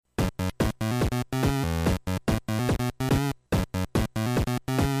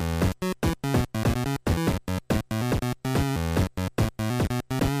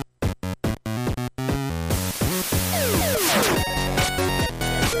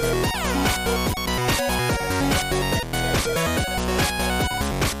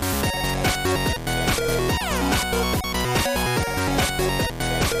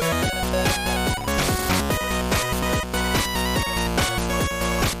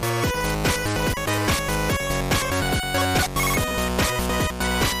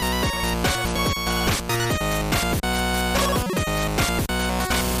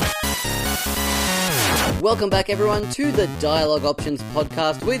Welcome back, everyone, to the Dialogue Options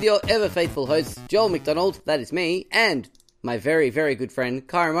podcast with your ever faithful host, Joel McDonald, that is me, and my very, very good friend,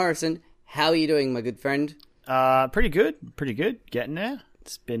 Kyra Morrison. How are you doing, my good friend? Pretty good. Getting there.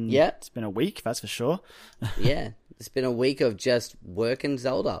 It's been a week, that's for sure. Yeah, it's been a week of just work and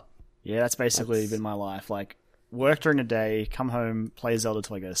Zelda. Yeah, that's basically been my life. Like, work during the day, come home, play Zelda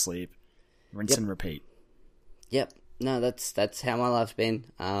till I go to sleep, rinse and repeat. Yep. No, that's how my life's been.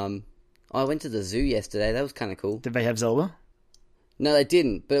 I went to the zoo yesterday. That was kind of cool. Did they have Zelda? No, they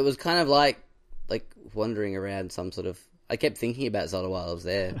didn't. But it was kind of like wandering around some sort of... I kept thinking about Zelda while I was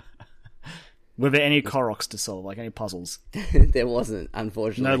there. Were there any Koroks to solve, like any puzzles? There wasn't,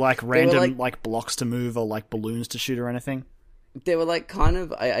 unfortunately. No, like random like blocks to move or like balloons to shoot or anything? They were like kind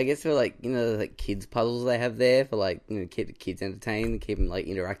of... I guess they were like, you know, like kids puzzles they have there for like, you know, kids entertained, keep them like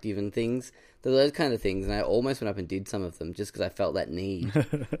interactive and things. There were those kind of things, and I almost went up and did some of them just because I felt that need.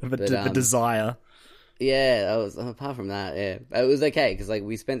 the desire. Yeah, apart from that, yeah. It was okay, because like,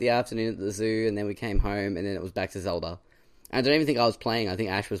 we spent the afternoon at the zoo, and then we came home, and then it was back to Zelda. And I don't even think I was playing. I think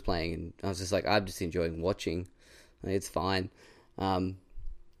Ash was playing, and I was just like, I'm just enjoying watching. Like, it's fine. But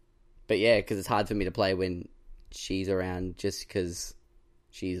yeah, because it's hard for me to play when she's around, just because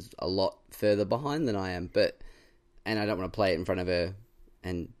she's a lot further behind than I am. And I don't want to play it in front of her,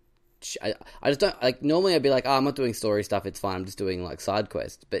 and... I just don't, like, normally I'd be like, I'm not doing story stuff, it's fine, I'm just doing, like, side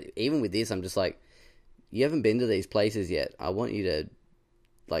quests. But even with this, I'm just like, you haven't been to these places yet. I want you to,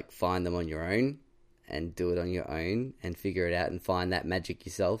 like, find them on your own and do it on your own and figure it out and find that magic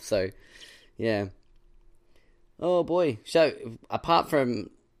yourself. So, yeah. Oh, boy. So, apart from...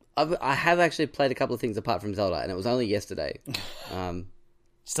 I have actually played a couple of things apart from Zelda, and it was only yesterday.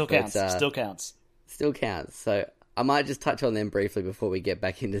 Still counts. Still counts. So... I might just touch on them briefly before we get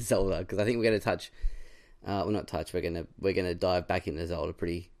back into Zelda, because I think we're going to touch... we're going to dive back into Zelda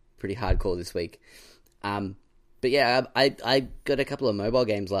pretty hardcore this week. But yeah, I got a couple of mobile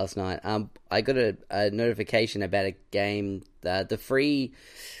games last night. I got a notification about a game, the free...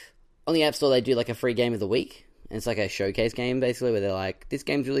 On the App Store, they do like a free game of the week. And it's like a showcase game, basically, where they're like, this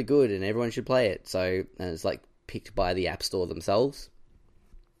game's really good and everyone should play it. So, and it's like picked by the App Store themselves.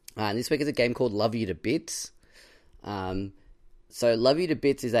 And this week is a game called Love You to Bits. So Love You to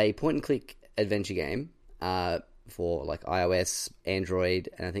Bits is a point-and-click adventure game for like iOS, Android,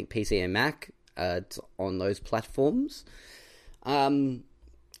 and I think PC and Mac. It's on those platforms. And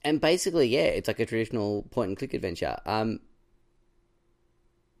basically, yeah, it's like a traditional point-and-click adventure. The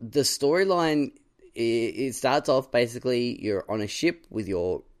storyline, it starts off basically you're on a ship with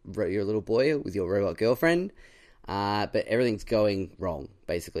your little boy, with your robot girlfriend, but everything's going wrong,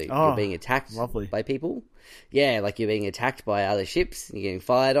 basically. You're being attacked by people. Yeah, like you're being attacked by other ships, and you're getting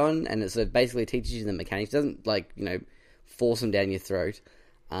fired on, and it sort of basically teaches you the mechanics. It doesn't, like, you know, force them down your throat.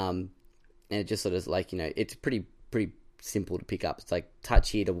 And it just sort of, like, you know, it's pretty simple to pick up. It's like,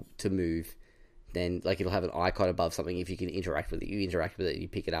 touch here to move. Then, like, it'll have an icon above something. If you can interact with it, you interact with it, you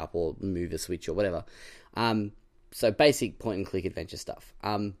pick it up, or move a switch, or whatever. So basic point-and-click adventure stuff.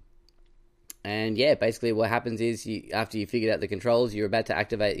 And yeah, basically what happens is, after you figured out the controls, you're about to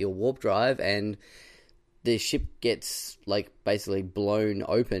activate your warp drive, and the ship gets, like, basically blown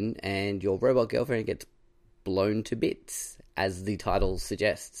open, and your robot girlfriend gets blown to bits, as the title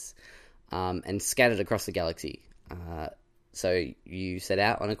suggests, and scattered across the galaxy. So you set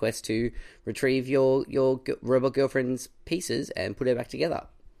out on a quest to retrieve your robot girlfriend's pieces and put her back together.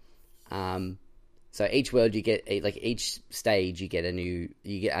 So each world you get, each stage you get a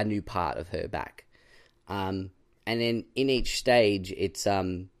new part of her back. And then in each stage, it's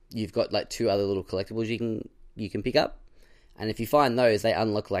you've got like two other little collectibles you can pick up, and if you find those, they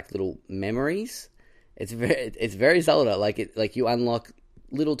unlock like little memories. It's very Zelda. Like you unlock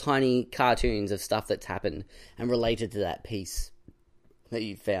little tiny cartoons of stuff that's happened and related to that piece that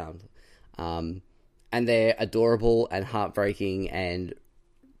you found. And they're adorable and heartbreaking and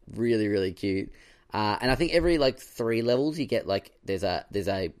really, really cute. And I think every like 3 levels you get like there's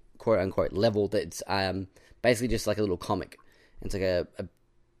a quote unquote level that's basically just like a little comic. It's like a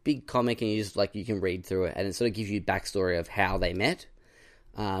big comic, and you can read through it, and it sort of gives you backstory of how they met.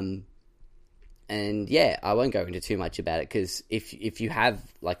 And yeah, I won't go into too much about it, because if you have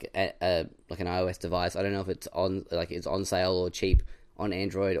like an iOS device, I don't know if it's on sale or cheap on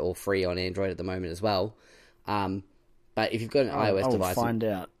Android or free on Android at the moment as well. But if you've got an iOS device, I'll find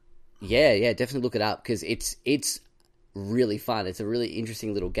out. Yeah, definitely look it up, because it's really fun. It's a really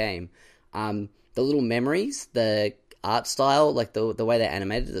interesting little game. The little memories, the art style, like the way they're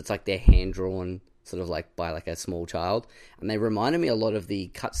animated, it's like they're hand drawn, sort of like by like a small child, and they reminded me a lot of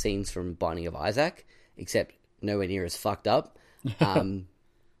the cutscenes from Binding of Isaac, except nowhere near as fucked up.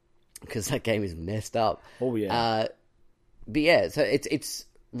 because that game is messed up. Oh yeah. But yeah, so it's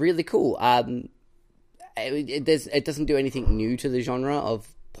really cool. It doesn't do anything new to the genre of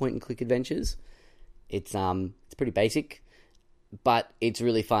point and click adventures. It's pretty basic, but it's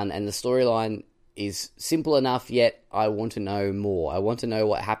really fun, and the storyline is simple enough. Yet I want to know more. I want to know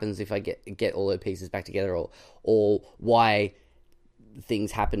what happens if I get all the pieces back together, or why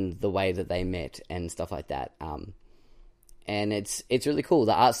things happened the way that they met and stuff like that. And it's really cool.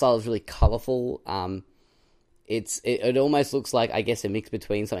 The art style is really colourful. It almost looks like, I guess, a mix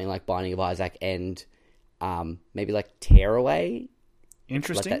between something like Binding of Isaac and maybe like Tearaway.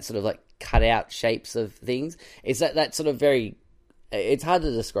 Interesting. Like that sort of like cut out shapes of things. It's that sort of very. It's hard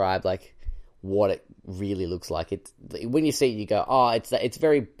to describe like what it really looks like. It's when you see it, you go, oh, it's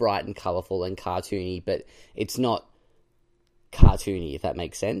very bright and colourful and cartoony, but it's not cartoony, if that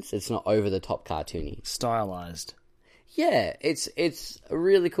makes sense. It's not over the top cartoony. Stylized. Yeah, it's a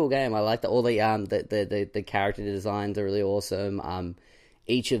really cool game. I like that all the character designs are really awesome.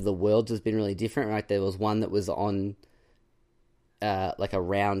 Each of the worlds has been really different. Right, there was one that was on like a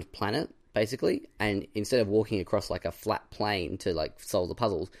round planet, basically, and instead of walking across like a flat plane to like solve the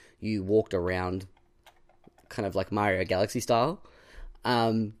puzzles, you walked around, kind of like Mario Galaxy style,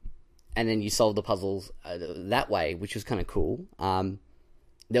 and then you solved the puzzles that way, which was kind of cool.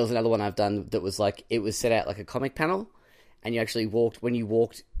 There was another one I've done that was like, it was set out like a comic panel, and you actually walked,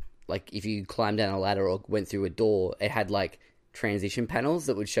 like if you climbed down a ladder or went through a door, it had like transition panels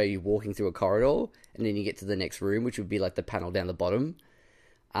that would show you walking through a corridor, and then you get to the next room, which would be like the panel down the bottom.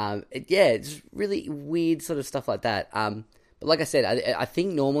 It's really weird sort of stuff like that. But like I said, I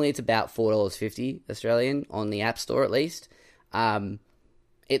think normally it's about $4.50 Australian on the App Store at least.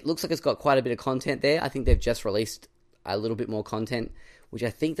 It looks like it's got quite a bit of content there. I think they've just released a little bit more content, which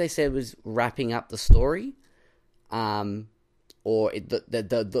I think they said was wrapping up the story. The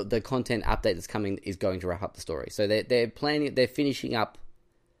content update that's coming is going to wrap up the story. So they're finishing up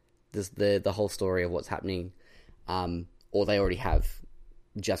the whole story of what's happening, or they already have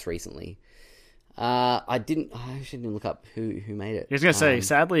just recently. I actually didn't look up who made it. I was gonna say,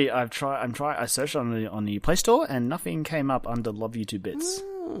 sadly, I searched on the Play Store and nothing came up under Love You 2 Bits.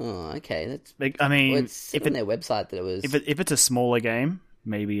 Oh, okay. That's. I mean, it's on their website that it was. If it's a smaller game,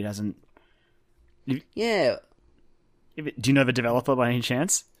 maybe it hasn't. Yeah. Do you know the developer by any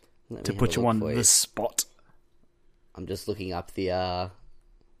chance? To put you on the spot. I'm just looking up the.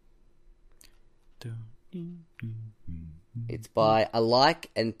 It's by Alike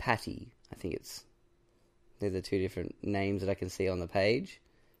and Patty. I think they're the two different names that I can see on the page.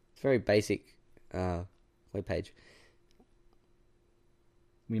 It's a very basic web page.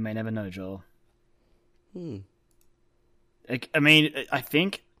 We may never know, Joel. I mean, I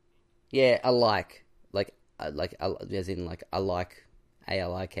think. Yeah, Alike, like as in like Alike,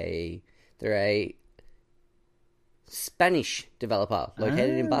 ALIKE. They're a Spanish developer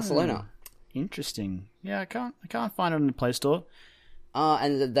located in Barcelona. Interesting. Yeah, I can't find it on the Play Store.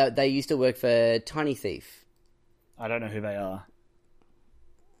 And they used to work for Tiny Thief. I don't know who they are.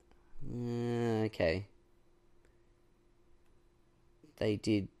 Okay. They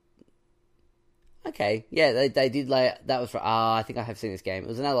did. Okay, yeah, they did. Like that was for. I think I have seen this game. It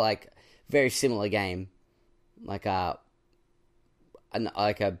was another like very similar game, like a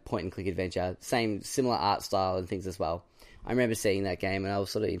point and click adventure, similar art style and things as well. I remember seeing that game and I was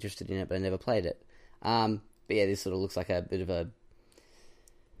sort of interested in it, but I never played it. But yeah, this sort of looks like a bit of a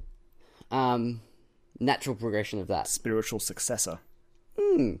natural progression of that. Spiritual successor.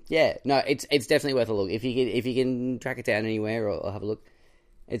 Yeah, no, it's definitely worth a look if you can track it down anywhere or have a look.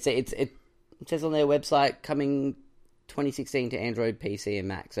 It says on their website coming 2016 to Android, PC, and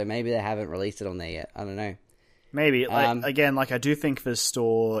Mac. So maybe they haven't released it on there yet. I don't know. Maybe. Again, I do think the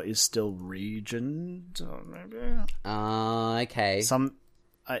store is still regioned. Maybe. Okay.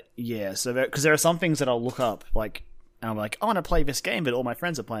 Yeah. So because there are some things that I'll look up, and I'm like, I want to play this game, but all my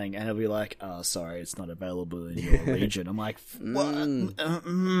friends are playing, and it'll be like, oh, sorry, it's not available in your region. I'm like, what?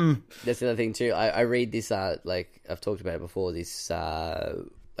 That's the other thing too. I read this, I've talked about it before, this,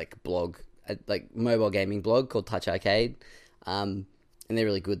 blog, mobile gaming blog called Touch Arcade. And they're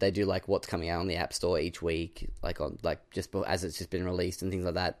really good. They do what's coming out on the App Store each week, just as it's just been released and things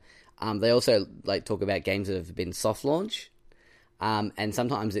like that. They also talk about games that have been soft launch. And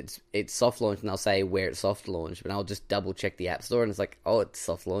sometimes it's soft launch and they'll say where it's soft launch, but I'll just double check the App Store and it's like, oh, it's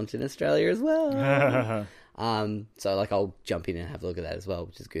soft launch in Australia as well. So I'll jump in and have a look at that as well,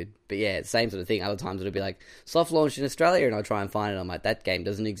 which is good. But yeah, same sort of thing. Other times it'll be soft launch in Australia and I'll try and find it. I'm like, that game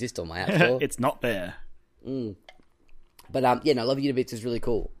doesn't exist on my App Store. It's not there. But Love You to Bits is really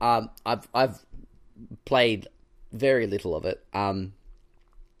cool. I've played very little of it.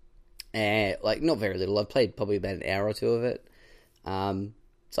 Like, not very little. I've played probably about an hour or two of it.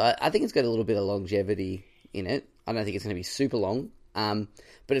 So I think it's got a little bit of longevity in it. I don't think it's going to be super long,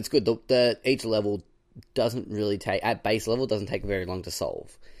 but it's good. Each level doesn't really take, at base level, doesn't take very long to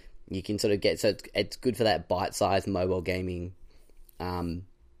solve. You can sort of get, so it's good for that bite-sized mobile gaming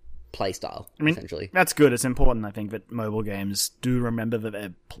play style, essentially. That's good. It's important, I think, that mobile games do remember that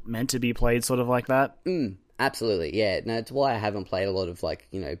they're meant to be played sort of like that. Absolutely, yeah. No, it's why I haven't played a lot of, like,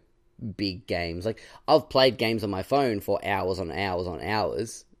 big games. Like, I've played games on my phone for hours on hours on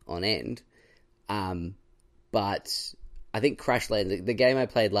hours on end. But I think Crashlands, the game I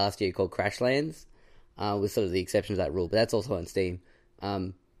played last year called Crashlands, was sort of the exception to that rule, but that's also on Steam.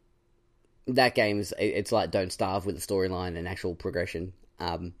 That game it's like Don't Starve with a storyline and actual progression,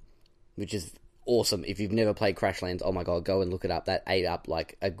 which is awesome. If you've never played Crashlands, oh my god, go and look it up. That ate up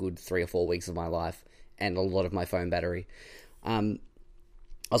like a good 3 or 4 weeks of my life and a lot of my phone battery. I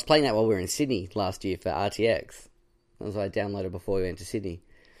was playing that while we were in Sydney last year for RTX. That was what I downloaded before we went to Sydney.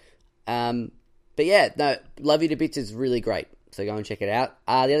 But yeah, no, Love You to Bits is really great. So go and check it out.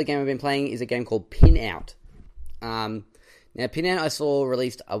 The other game I've been playing is a game called Pin Out. Now, Pin Out I saw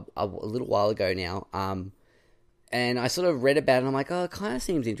released a little while ago now. And I sort of read about it and I'm like, oh, it kind of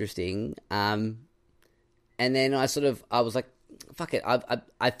seems interesting. And then I was like, fuck it.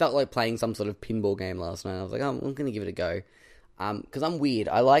 I felt like playing some sort of pinball game last night. I was like, oh, I'm going to give it a go. Because I'm weird.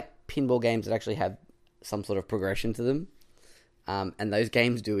 I like pinball games that actually have some sort of progression to them. And those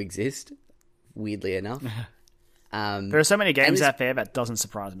games do exist, weirdly enough. There are so many games out there that doesn't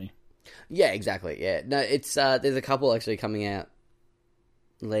surprise me. Yeah, exactly. Yeah, no, it's there's a couple actually coming out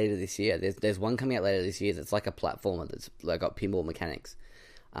later this year. There's one coming out later this year that's like a platformer that's like got pinball mechanics.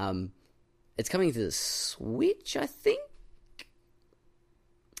 It's coming to the Switch, I think.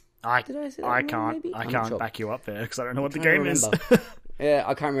 Did I say that wrong, I can't back you up there because I don't know what the game is. Yeah,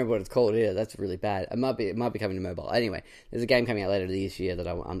 I can't remember what it's called either. That's really bad. It might be coming to mobile. Anyway, there's a game coming out later this year that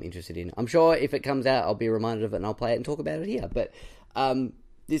I'm interested in. I'm sure if it comes out, I'll be reminded of it and I'll play it and talk about it here. But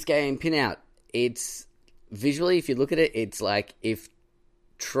this game, Pin Out, it's visually, if you look at it, it's like if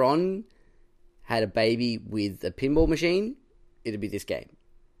Tron had a baby with a pinball machine, it'd be this game.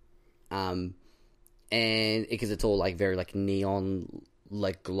 And because it's all like very like neon,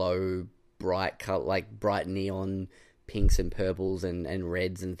 like glow, bright color, like bright neon pinks and purples and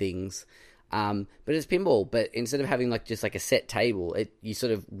reds and things. But it's pinball, but instead of having like just like a set table, you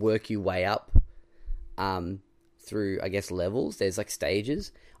sort of work your way up through, I guess, levels. There's like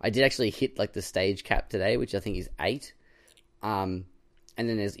stages. I did actually hit like the stage cap today, which I think is 8. And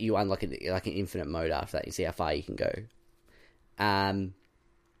then you unlock like an infinite mode after that. You see how far you can go.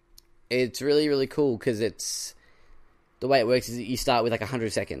 It's really, really cool because the way it works is that you start with like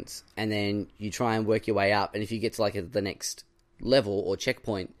 100 seconds and then you try and work your way up. And if you get to like the next level or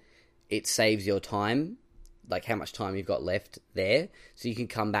checkpoint, it saves your time, like how much time you've got left there. So you can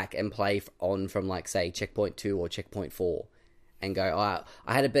come back and play on from like, say, checkpoint 2 or checkpoint 4 and go, oh,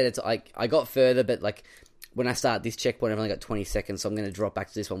 I had a better I got further, but like when I start this checkpoint, I've only got 20 seconds. So I'm going to drop back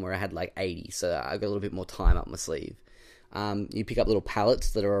to this one where I had like 80. So I got a little bit more time up my sleeve. You pick up little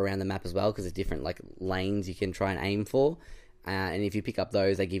pallets that are around the map as well because there's different like lanes you can try and aim for. And if you pick up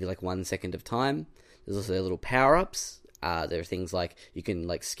those, they give you like 1 second of time. There's also little power-ups. There are things like you can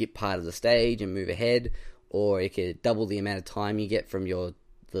like skip part of the stage and move ahead, or it could double the amount of time you get from the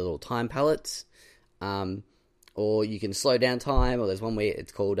little time pallets. Or you can slow down time, or there's one where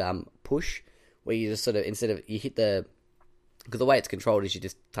it's called push, where you just sort of, because the way it's controlled is you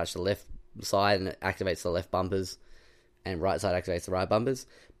just touch the left side and it activates the left bumpers, and right side activates the right bumpers.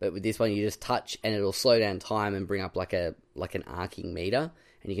 But with this one, you just touch and it'll slow down time and bring up like an arcing meter,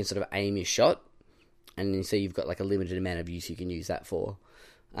 and you can sort of aim your shot, and so you've got like a limited amount of use you can use that for.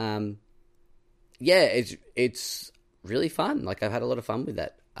 Yeah, it's really fun. Like, I've had a lot of fun with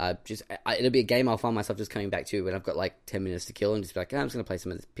that. It'll be a game I'll find myself just coming back to when I've got like 10 minutes to kill and just be like, oh, I'm just going to play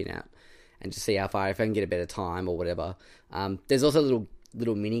some of this Pin Out and just see how far, if I can get a better time or whatever. There's also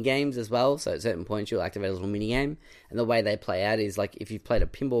little mini games as well, so at certain points you'll activate a little mini game, and the way they play out is like if you've played a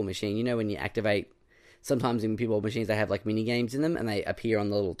pinball machine, you know, when you activate, sometimes in pinball machines they have like mini games in them and they appear on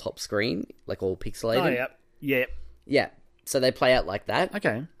the little top screen, like all pixelated. Yeah, so they play out like that.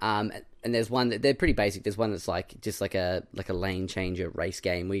 Okay. And there's one that they're pretty basic. There's one that's like just like a lane changer race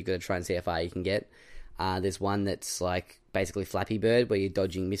game where you got to try and see how far you can get. There's one that's like basically Flappy Bird, where you're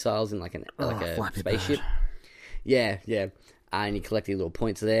dodging missiles in like a spaceship. Bird. Yeah. And you collect your little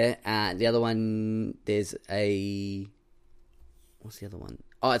points there. The other one, there's a what's the other one?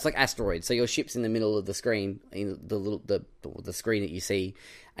 Oh, it's like asteroids. So your ship's in the middle of the screen, in the screen that you see,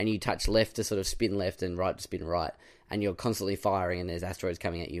 and you touch left to sort of spin left and right to spin right, and you're constantly firing, and there's asteroids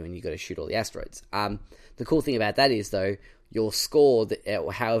coming at you, and you got to shoot all the asteroids. The cool thing about that is though, your score,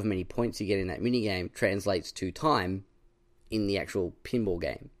 or however many points you get in that minigame, translates to time in the actual pinball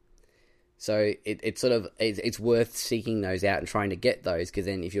game. So it's worth seeking those out and trying to get those, because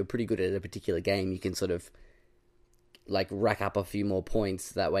then if you're pretty good at a particular game, you can sort of like rack up a few more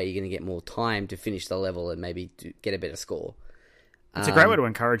points. That way you're going to get more time to finish the level and maybe get a better score. It's a great way to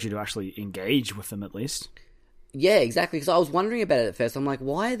encourage you to actually engage with them at least. Yeah, exactly. Because I was wondering about it at first. I'm like,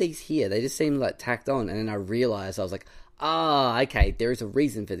 why are these here? They just seem like tacked on. And then I realized, I was like, okay, there is a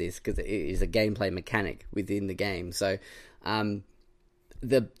reason for this, because it is a gameplay mechanic within the game. So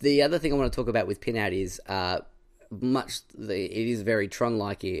the other thing I want to talk about with Pinout is it is very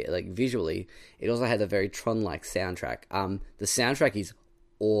Tron-like, like visually. It also has a very Tron-like soundtrack. The soundtrack is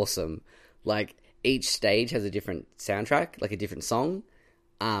awesome. Like each stage has a different soundtrack, like a different song.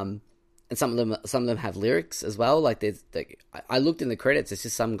 And some of them have lyrics as well. Like I looked in the credits. It's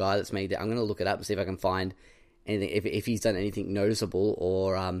just some guy that's made it. I'm going to look it up and see if I can find anything, if he's done anything noticeable,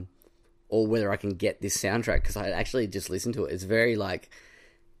 or whether I can get this soundtrack, because I actually just listened to it. It's very like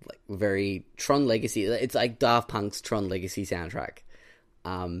very Tron Legacy. It's like Daft Punk's Tron Legacy soundtrack.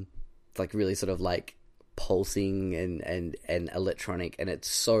 It's like really sort of like pulsing and electronic, and it's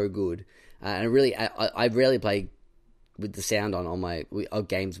so good. And I rarely play with the sound on my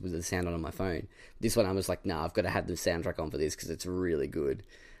games with the sound on my phone. This one I was like, I've got to have the soundtrack on for this, because it's really good.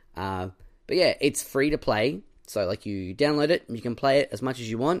 But yeah, it's free to play. So like you download it and you can play it as much as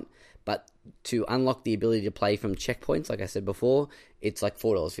you want. But to unlock the ability to play from checkpoints, like I said before, it's like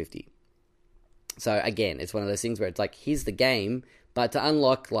 $4.50. So again, it's one of those things where it's like, here's the game, but to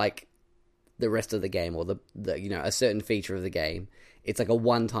unlock like the rest of the game, or the a certain feature of the game, it's like a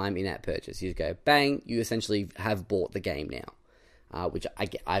one-time in-app purchase. You go bang, you essentially have bought the game now, which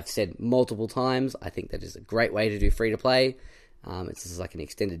I've said multiple times. I think that is a great way to do free to play. It's just like an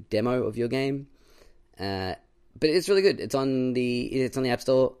extended demo of your game. But it's really good. It's on the App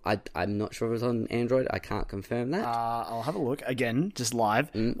Store. I'm not sure if it's on Android. I can't confirm that. I'll have a look again, just live.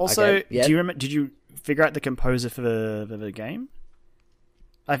 Also, okay. Yeah. Do you remember? Did you figure out the composer for the game?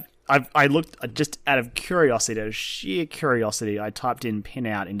 I looked just out of curiosity, out of sheer curiosity. I typed in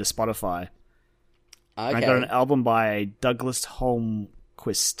Pinout into Spotify. Okay. I got an album by Douglas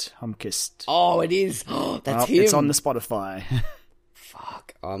Holmquist. Oh, it is. That's him. It's on the Spotify.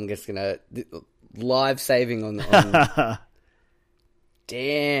 Fuck. I'm just gonna live saving on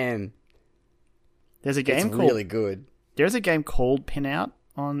Damn. There's a game called really good. There's a game called Pinout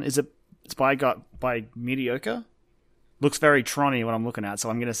on. It's by Mediocre. Looks very Tron-y when I'm looking at, so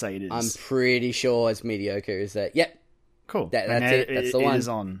I'm gonna say it is. I'm pretty sure it's Mediocre. Is that? Yep. Cool. That's it. That's the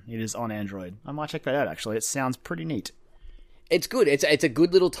one. It is on Android. I might check that out. Actually, it sounds pretty neat. It's good. It's a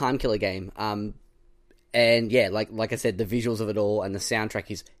good little time killer game. And yeah, like I said, the visuals of it all and the soundtrack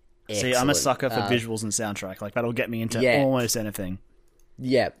is excellent. See, I'm a sucker for visuals and soundtrack. Like that'll get me into almost anything.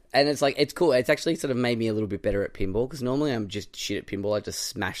 Yeah, and it's like, it's cool. It's actually sort of made me a little bit better at pinball, because normally I'm just shit at pinball. I just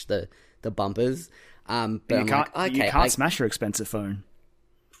smash the bumpers. But you can't smash your expensive phone.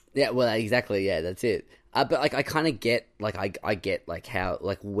 Yeah, well, exactly. Yeah, that's it. But like, I kind of get like I get like how,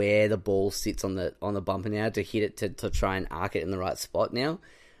 like where the ball sits on the bumper now to hit it to try and arc it in the right spot now.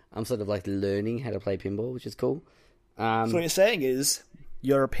 I'm sort of like learning how to play pinball, which is cool. So what you're saying is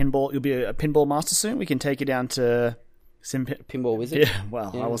you'll be a pinball master soon. We can take you down to Pinball Wizard. Yeah,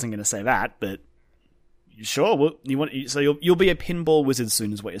 well, yeah. I wasn't going to say that, but sure. So you'll be a pinball wizard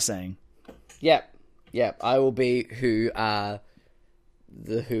soon, is what you're saying. Yeah. I will be who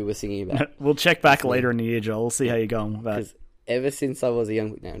we're singing about. We'll check back later in the year, Joel. We'll see how you're going with that. Because ever since I was a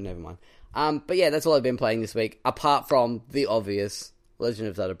young... No, never mind. But yeah, that's all I've been playing this week, apart from the obvious Legend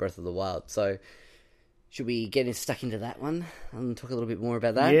of Zelda Breath of the Wild. So, should we get stuck into that one and talk a little bit more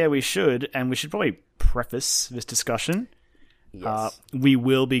about that? Yeah, we should. And we should probably preface this discussion. Yes. We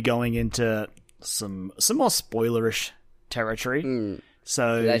will be going into some more spoilerish territory.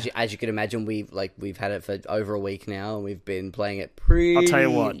 So as you can imagine, we've had it for over a week now, and we've been playing it pretty. I'll tell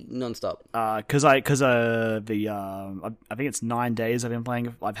you what, nonstop. Because I think it's 9 days I've been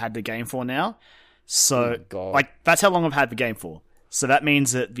playing. I've had the game for now, so that's how long I've had the game for. So that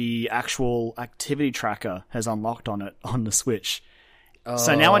means that the actual activity tracker has unlocked on it on the Switch.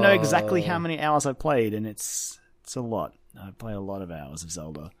 So now I know exactly how many hours I've played, and it's a lot. I've played a lot of hours of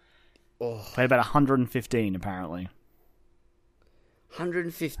Zelda. Played about 115 apparently.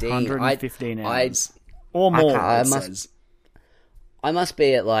 115 hours. Or more, I must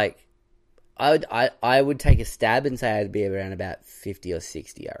be at like... I would take a stab and say I'd be around about 50 or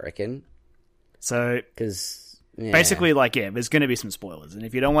 60, I reckon. So, because basically, there's going to be some spoilers, and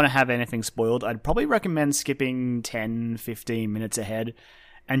if you don't want to have anything spoiled, I'd probably recommend skipping 10, 15 minutes ahead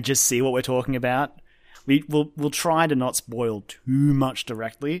and just see what we're talking about. We'll try to not spoil too much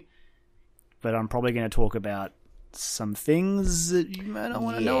directly, but I'm probably going to talk about some things that you might not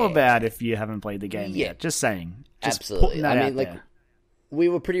want to know about if you haven't played the game yet. Just saying. Just absolutely. I mean, we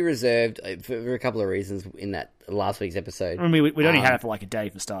were pretty reserved for a couple of reasons in that last week's episode. I mean, we'd only had it for like a day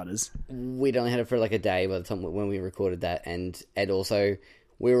for starters. We'd only had it for like a day by the time when we recorded that, and also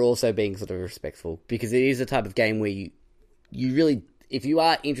we were also being sort of respectful because it is a type of game where you really, if you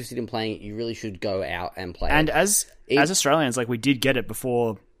are interested in playing it, you really should go out and play and it. as Australians, we did get it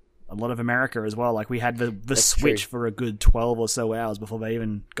before a lot of America as well. We had the Switch for a good 12 or so hours before they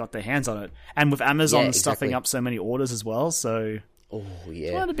even got their hands on it. And with Amazon stuffing up so many orders as well, so I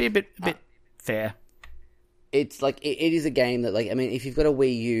wanted to be a bit fair. It's it is a game that if you've got a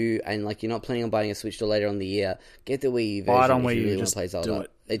Wii U and you're not planning on buying a Switch till later on the year, get the Wii U version. Buy it on Wii U, if you really just want to play Zelda.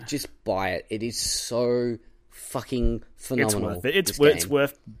 do it. Just buy it. It is so fucking phenomenal. It's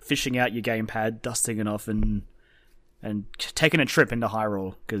worth fishing out your gamepad, dusting it off, and taking a trip into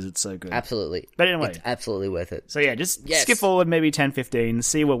Hyrule because it's so good. Absolutely. But anyway, it's absolutely worth it. So just skip forward maybe 10, 15,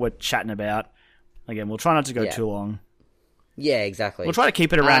 see what we're chatting about. Again, we'll try not to go too long. Yeah, exactly. We'll try to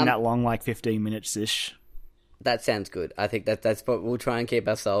keep it around that long, 15 minutes-ish. That sounds good. I think that's what we'll try and keep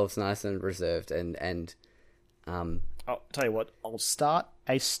ourselves nice and reserved and I'll tell you what, I'll start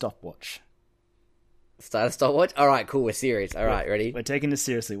a stopwatch. Start a stopwatch? Alright, cool, we're serious. Alright, ready? We're taking this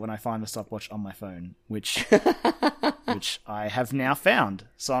seriously when I find a stopwatch on my phone, which I have now found.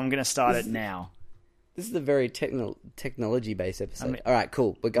 So I'm going to start it now. This is a very technology-based episode. Alright,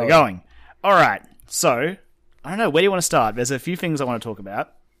 cool. We're going. We're going. Alright, so, I don't know, where do you want to start? There's a few things I want to talk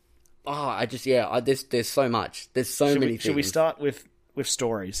about. Oh, there's so much. There's so many things. Should we start with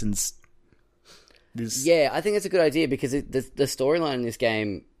story, since Yeah, I think it's a good idea, because the storyline in this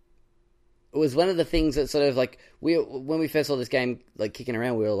game was one of the things that sort of, when we first saw this game, kicking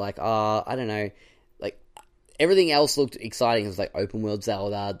around, we were like, I don't know, everything else looked exciting. It was open world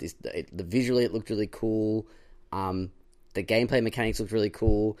Zelda, visually it looked really cool, the gameplay mechanics looked really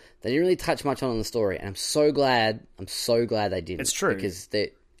cool. They didn't really touch much on the story, and I'm so glad they didn't. It's true. Because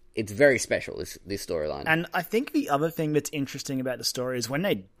it's very special, this storyline. And I think the other thing that's interesting about the story is when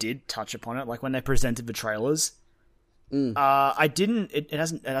they did touch upon it, when they presented the trailers, it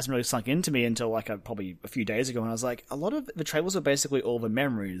hasn't really sunk into me until probably a few days ago, and I was like, a lot of the trailers are basically all the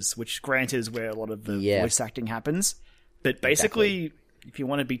memories, which granted is where a lot of the voice acting happens. But basically, if you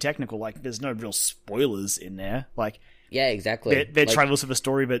want to be technical, there's no real spoilers in there. Yeah, exactly. They're trailers for the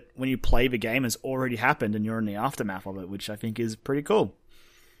story, but when you play the game, it's already happened, and you're in the aftermath of it, which I think is pretty cool.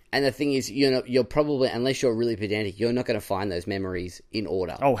 And the thing is, you're probably, unless you're really pedantic, you're not going to find those memories in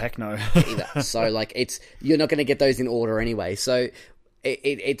order. Oh, heck no. Either. So, you're not going to get those in order anyway. So,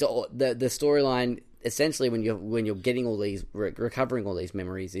 it's the storyline, essentially, when you're getting all these, recovering all these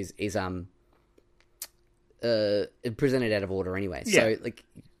memories, is presented out of order anyway. Yeah. So,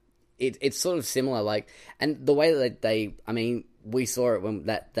 it's sort of similar, and the way that we saw it when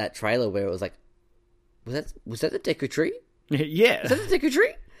that trailer where it was was that the Deku Tree? Yeah. Was that the Deku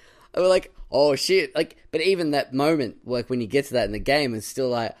Tree? And we're like, oh shit. But even that moment, when you get to that in the game, it's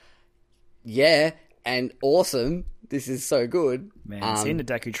still yeah, and awesome. This is so good. Man, seeing the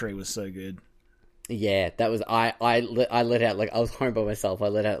Deku Tree was so good. Yeah, that was, I let out, I was home by myself, I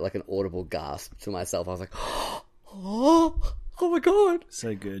let out an audible gasp to myself. I was like, oh my god.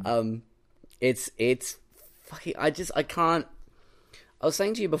 So good. It's fucking, I can't, I was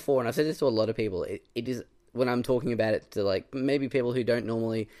saying to you before, and I've said this to a lot of people, it is, when I'm talking about it to maybe people who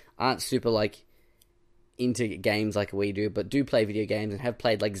aren't super into games like we do, but do play video games and have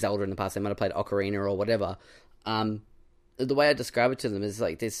played Zelda in the past. They might have played Ocarina or whatever. The way I describe it to them is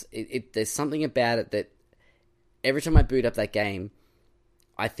this: there's something about it that every time I boot up that game,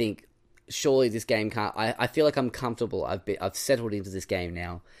 I think surely this game can't. I feel like I'm comfortable. I've settled into this game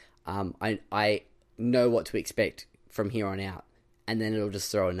now. I know what to expect from here on out, and then it'll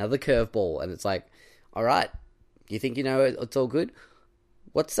just throw another curveball, and it's all right, you think you know it's all good?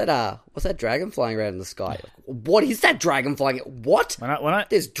 What's that dragon flying around in the sky? What is that dragon flying? What?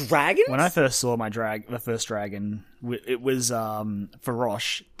 There's dragons? When I first saw the first dragon, it was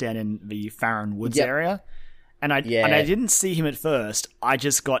Farosh down in the Farron Woods area, and I didn't see him at first. I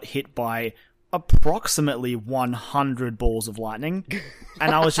just got hit by approximately 100 balls of lightning,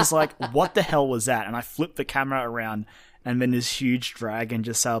 and I was just like, "What the hell was that?" And I flipped the camera around, and then this huge dragon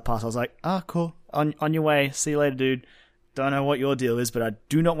just sailed past. I was like, "Oh, cool. On your way. See you later, dude." Don't know what your deal is, but I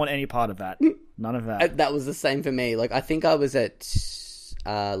do not want any part of that. None of that. That was the same for me. Like, I think I was at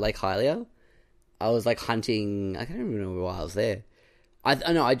Lake Hylia. I was like hunting. I can't even remember why I was there.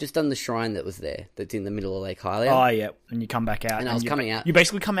 I know I just done the shrine that was there. That's in the middle of Lake Hylia. Oh yeah, and you come back out, and I was coming out. You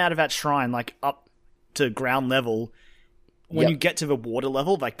basically come out of that shrine like up to ground level. When you get to the water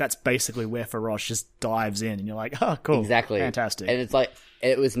level, like that's basically where Farosh just dives in, and you're like, "Oh, cool, exactly, fantastic." And it's like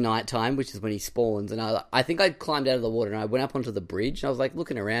it was nighttime, which is when he spawns. And I think I climbed out of the water and I went up onto the bridge. And I was like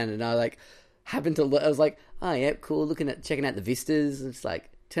looking around, and I like happened to. I was like, "Oh yeah, cool." Checking out the vistas. And it's like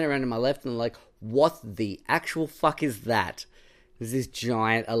turn around to my left, and I'm like, "What the actual fuck is that?" There's this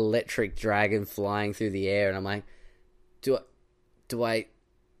giant electric dragon flying through the air, and I'm like, do I,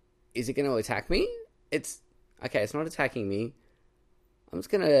 is it going to attack me? It's not attacking me. It's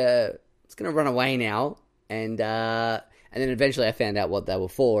gonna run away now, and then eventually I found out what they were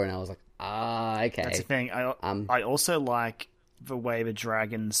for, and I was like, okay. That's the thing. I also like the way the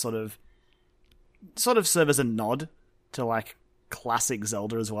dragons sort of serve as a nod to like classic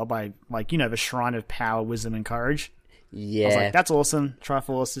Zelda as well, by like the Shrine of Power, Wisdom, and Courage. Yeah, I was like, that's awesome.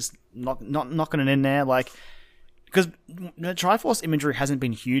 Triforce is not knocking it in there, like, because the Triforce imagery hasn't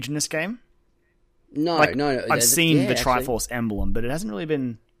been huge in this game. No. I've seen the Triforce emblem, but it hasn't really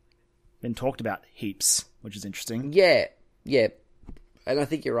been talked about heaps, which is interesting. Yeah, and I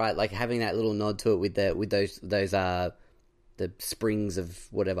think you're right. Like having that little nod to it with those the springs of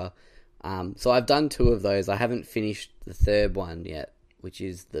whatever. So I've done 2 of those. I haven't finished the 3rd one yet, which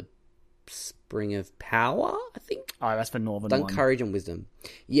is the Spring of Power, I think. Oh, that's the northern done one. Courage and Wisdom.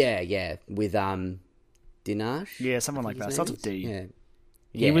 Yeah, with Dinesh. Yeah, someone like that. Starts with D.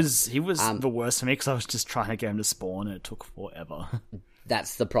 Yeah. He was the worst for me because I was just trying to get him to spawn and it took forever.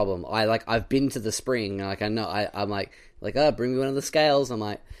 That's the problem. I've been to the spring. Like I know. I'm like bring me one of the scales. I'm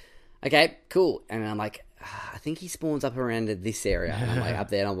like, okay, cool. And I'm like, I think he spawns up around this area. And I'm like up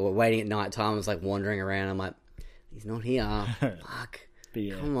there. And I'm waiting at night time. I was like wandering around. I'm like, he's not here. Fuck.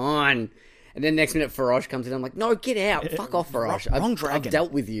 Yeah. Come on. And then next minute Farosh comes in. I'm like, no, get out. Fuck off, Farosh. Wrong dragon. I've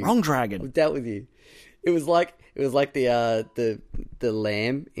dealt with you. Wrong dragon. I've dealt with you. It was like the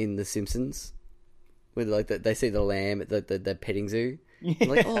lamb in The Simpsons, where like they see the lamb at the petting zoo. Yeah.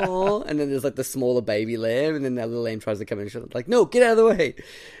 Like, oh, and then there's like the smaller baby lamb, and then that little lamb tries to come in and she's like, no, get out of the way.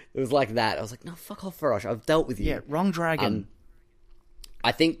 It was like that. I was like, no, fuck off, Farosh. I've dealt with you. Yeah, wrong dragon.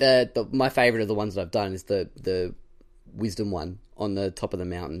 I think my favorite of the ones that I've done is the Wisdom one on the top of the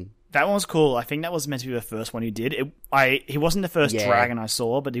mountain. That one was cool. I think that was meant to be the first one you did. He wasn't the first dragon I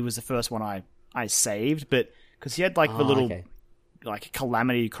saw, but he was the first one I saved. But because he had like the little like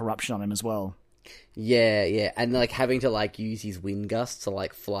calamity corruption on him as well. Yeah, and like having to like use his wind gusts to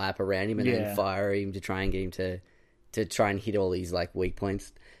like fly up around him and then fire him to try and get him to try and hit all these like weak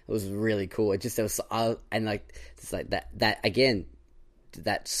points. It was really cool. It was and like just like that again,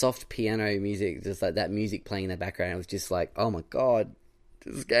 that soft piano music, just like that music playing in the background. It was just like, oh my god,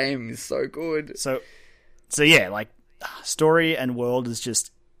 this game is so good. So yeah, like story and world is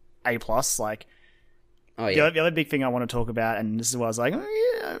just A+. Like, oh yeah. The other big thing I want to talk about, and this is why I was like,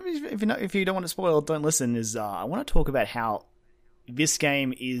 if you don't want to spoil, don't listen. Is I want to talk about how this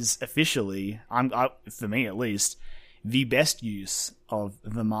game is officially, for me at least, the best use of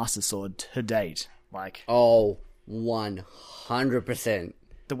the Master Sword to date. Like, 100%.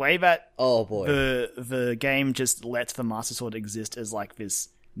 The way that the game just lets the Master Sword exist as like this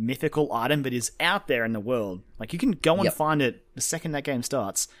mythical item that is out there in the world. Like you can go and find it the second that game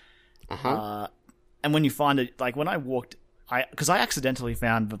starts. And when you find it, like when I walked, because I accidentally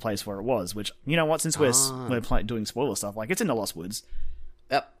found the place where it was. Which, you know what? Since we're doing spoiler stuff, like it's in the Lost Woods.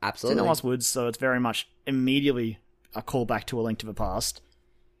 Yep, absolutely. It's in the Lost Woods, so it's very much immediately a callback to A Link to the Past.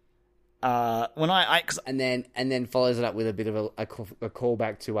 And then follows it up with a bit of a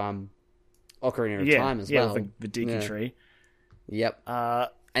callback to Ocarina of Time as well. Yeah, the Deku Tree. Yep.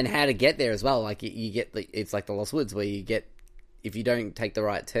 And how to get there as well. Like you get it's like the Lost Woods where you get, if you don't take the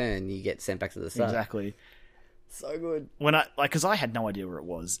right turn, you get sent back to the start. Exactly. So good. Because I had no idea where it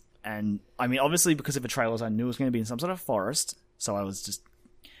was, and I mean, obviously because of the trailers, I knew it was going to be in some sort of forest. So I was just,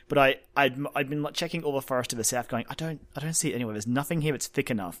 but I'd been checking all the forest to the south, going, I don't see it anywhere. There's nothing here that's thick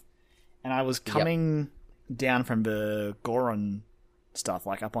enough. And I was coming down from the Goron stuff,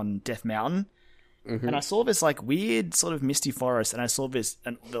 like up on Death Mountain, and I saw this like weird sort of misty forest, and I saw this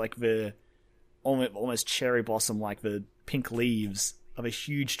and like the almost cherry blossom, like the pink leaves of a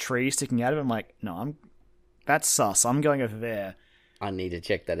huge tree sticking out of it. I'm like, no, that's sus. I'm going over there. I need to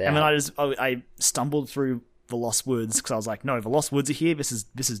check that out. And then I stumbled through the Lost Woods because I was like, no, the Lost Woods are here. This is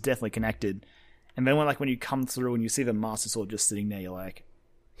definitely connected. And then when you come through and you see the Master Sword just sitting there, you're like,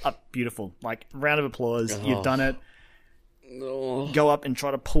 beautiful. Like, round of applause. You've done it. go up and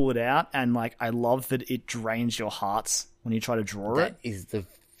try to pull it out, and like I love that it drains your hearts when you try to draw it. That is the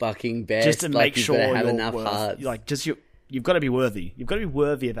fucking best. Just to make sure you have you're enough hearts. Like you've got to be worthy. You've got to be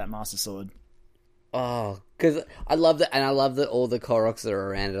worthy of that Master Sword. Oh, because I love that, and I love that all the Koroks that are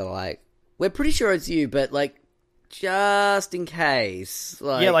around are like, we're pretty sure it's you, but like, just in case.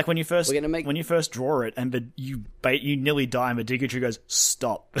 Like, yeah, like when you first draw it, and you nearly die, and the Deku Tree goes,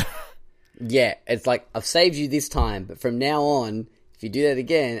 stop. Yeah, it's like, I've saved you this time, but from now on, if you do that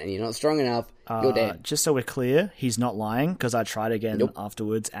again and you're not strong enough, you're dead. Just so we're clear, he's not lying, because I tried again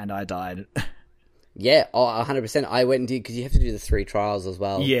afterwards and I died. Yeah, 100%. I went and did, because you have to do the 3 trials as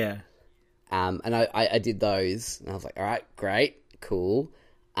well. Yeah. And I did those, and I was like, alright, great, cool.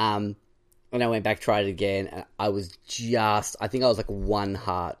 And I went back, tried it again, and I think I was like 1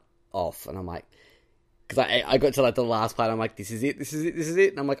 heart off, and I'm like, because I got to like the last part, I'm like, this is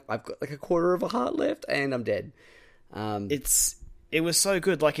it, and I'm like, I've got like a quarter of a heart left, and I'm dead. It was so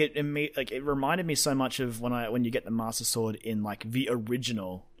good, like it reminded me so much of when you get the Master Sword in like the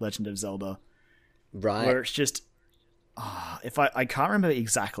original Legend of Zelda, right? Where it's just, I can't remember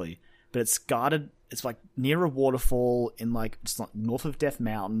exactly, but it's guarded, it's like near a waterfall in like it's like north of Death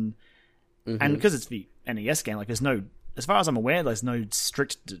Mountain, and because it's the NES game, like there's no, as far as I'm aware, there's no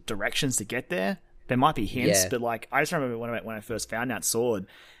strict directions to get there. There might be hints, but like I just remember when I first found that sword,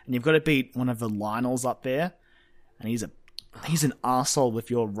 and you've got to beat one of the Lynels up there, and he's an arsehole with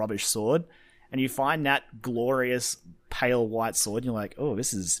your rubbish sword, and you find that glorious pale white sword, and you're like, oh,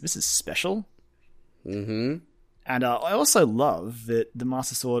 this is special. Mm-hmm. And I also love that the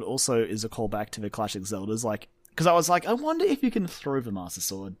Master Sword also is a callback to the classic Zeldas, like, because I was like, I wonder if you can throw the Master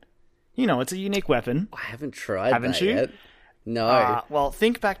Sword. You know, it's a unique weapon. I haven't tried Haven't that you? yet. No. Well,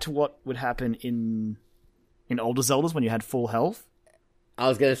 think back to what would happen in older Zeldas when you had full health. I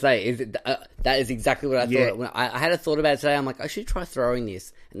was going to say, that is exactly what I thought. When I had a thought about it today, I'm like, I should try throwing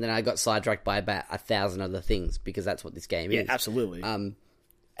this. And then I got sidetracked by about 1,000 other things, because that's what this game is. Yeah, absolutely. And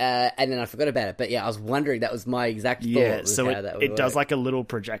then I forgot about it. But yeah, I was wondering, that was my exact thought. Yeah, so it does like a little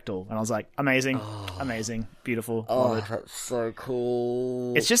projectile. And I was like, amazing, amazing, beautiful. Oh, that's so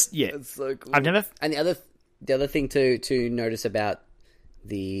cool. It's just, it's so cool. I've never... And the other thing to notice about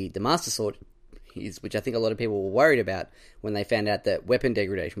the Master Sword is, which I think a lot of people were worried about when they found out that weapon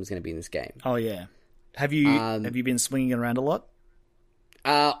degradation was going to be in this game. Oh yeah, have you been swinging it around a lot?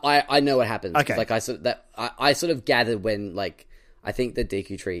 I know what happens. Okay, like I sort of gathered when, like, I think the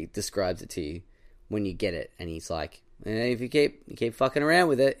Deku Tree describes it to you when you get it, and he's like, if you keep fucking around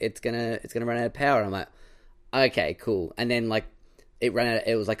with it, it's gonna run out of power. And I'm like, okay, cool. And then like it ran out.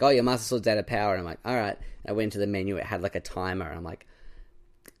 It was like, oh, your Master Sword's out of power. And I'm like, all right. I went to the menu. It had like a timer. And I'm like,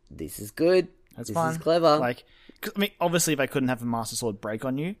 this is good. This is clever. Like, I mean, obviously, if I couldn't have the Master Sword break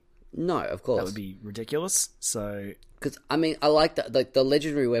on you, no, of course, that would be ridiculous. So, because I mean, I like the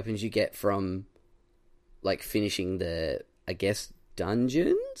legendary weapons you get from like finishing the, I guess,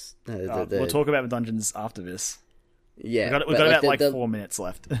 dungeons. We'll talk about the dungeons after this. Yeah, we've got about 4 minutes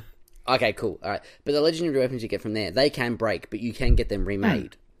left. Okay, cool. All right, but the legendary weapons you get from there, they can break, but you can get them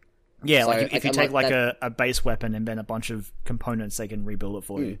remade. Yeah, so, like if you take like a base weapon and then a bunch of components, they can rebuild it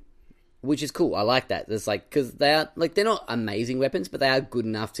for you. Which is cool. I like that. There's like, because they are like, they're not amazing weapons, but they are good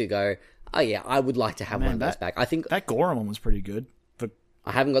enough to go, oh yeah, I would like to have one of those back. I think that Goron one was pretty good.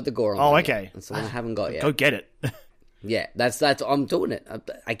 I haven't got the Goron. Oh, okay. That's the one I haven't got yet. Go get it. Yeah, that's I'm doing it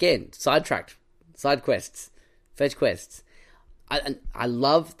again. Sidetracked, side quests, fetch quests. I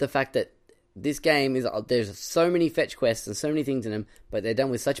love the fact that this game is, there's so many fetch quests and so many things in them, but they're done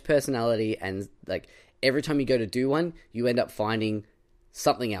with such personality, and like every time you go to do one, you end up finding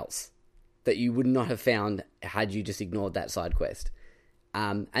something else that you would not have found had you just ignored that side quest.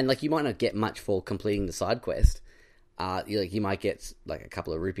 And like you might not get much for completing the side quest. You might get like a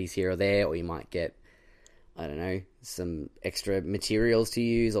couple of rupees here or there, or you might get, I don't know, some extra materials to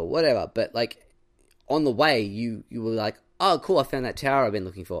use or whatever. But like on the way, you were like, oh cool, I found that tower I've been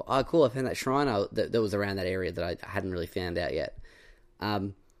looking for. Oh cool, I found that shrine that was around that area that I hadn't really found out yet.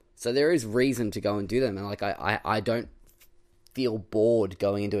 So there is reason to go and do them, and like I don't feel bored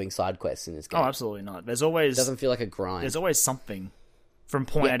going and doing side quests in this game. Oh, absolutely not. It doesn't feel like a grind. There's always something from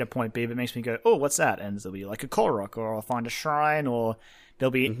point A to point B that makes me go, oh, what's that? And there'll be like a Korok, or I'll find a shrine, or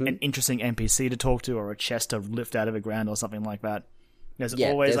there'll be an interesting NPC to talk to, or a chest to lift out of the ground, or something like that. There's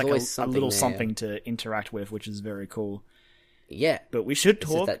always like a little something to interact with, which is very cool. Yeah. But we should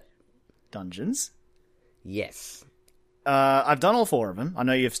talk dungeons. Yes. I've done all 4 of them. I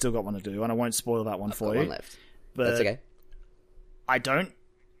know you've still got one to do, and I won't spoil that one for you. One left. But that's okay. I don't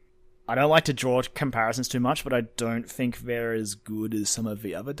like to draw comparisons too much, but I don't think they're as good as some of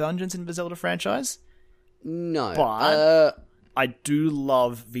the other dungeons in the Zelda franchise. No. But I do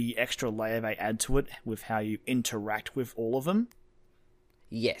love the extra layer they add to it with how you interact with all of them.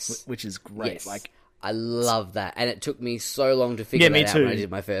 Yes. Which is great. Yes. Like, I love that. And it took me so long to figure that out when I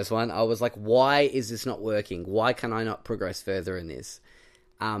did my first one. I was like, why is this not working? Why can I not progress further in this?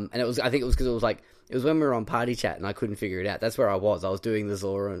 And I think it was because it was when we were on Party Chat and I couldn't figure it out. That's where I was. I was doing the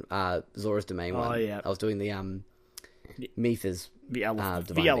Zora's Domain one. Oh, yeah. I was doing the Mipha's the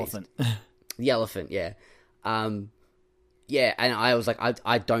elephant. the elephant, yeah. Yeah, and I was like,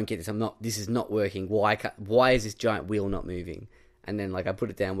 I don't get this. This is not working. Why is this giant wheel not moving? And then, like, I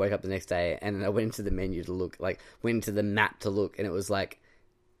put it down, woke up the next day, and then I went into the menu to look, like, went into the map to look, and it was like,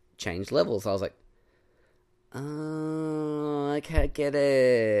 change levels. I was like, oh, I can't get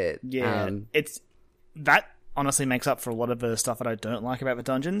it. Yeah, that honestly makes up for a lot of the stuff that I don't like about the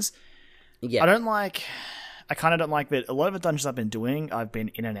dungeons. Yeah. I kind of don't like that a lot of the dungeons I've been doing, I've been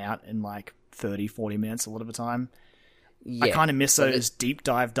in and out in, like, 30, 40 minutes a lot of the time. Yeah, I kind of miss those deep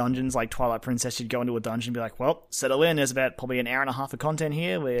dive dungeons like Twilight Princess. You'd go into a dungeon and be like, well, settle in. There's about probably an hour and a half of content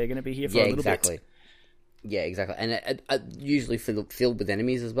here. We're going to be here for a little bit. Yeah, exactly. And usually filled with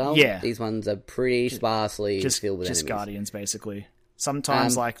enemies as well. Yeah. These ones are pretty sparsely filled with enemies. Just guardians, basically.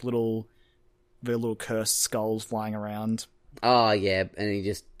 Sometimes like the little cursed skulls flying around. Oh, yeah. And you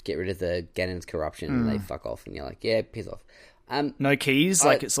just get rid of the Ganon's corruption and they fuck off. And you're like, yeah, piss off. No keys,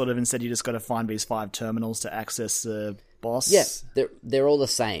 it's sort of instead you just got to find these 5 terminals to access the boss. Yeah, they're all the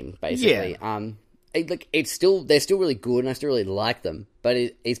same basically. Yeah. They're still really good, and I still really like them. But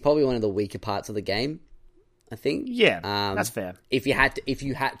it's probably one of the weaker parts of the game, I think. Yeah, that's fair. If you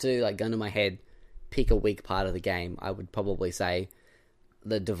had to like gun to my head, pick a weak part of the game, I would probably say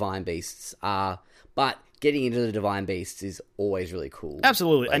the Divine Beasts are. But getting into the Divine Beasts is always really cool.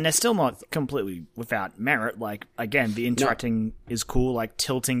 Absolutely. And they're still not completely without merit. Like, again, the interacting is cool. Like,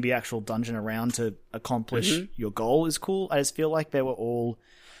 tilting the actual dungeon around to accomplish your goal is cool. I just feel like they were all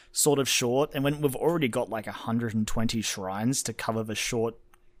sort of short. And when we've already got, like, 120 shrines to cover the short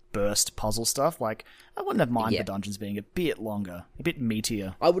burst puzzle stuff, like, I wouldn't have minded the dungeons being a bit longer, a bit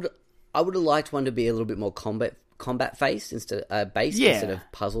meatier. I would have liked one to be a little bit more combat-based instead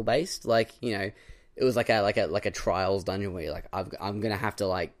of puzzle-based. Like, you know... It was like a trials dungeon where you're like, I'm gonna have to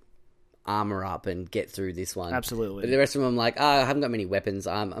like armor up and get through this one. Absolutely. But the rest of them, I'm like, I haven't got many weapons.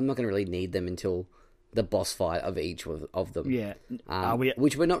 I'm not gonna really need them until the boss fight of each of them. Yeah.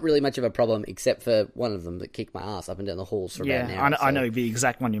 Which were not really much of a problem, except for one of them that kicked my ass up and down the halls for about an hour. I know the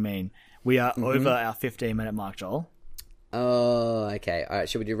exact one you mean. We are over our 15-minute mark, Joel. Oh, okay. All right.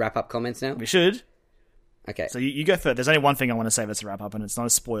 Should we do wrap up comments now? We should. Okay. So you go first. There's only one thing I want to say that's a wrap up, and it's not a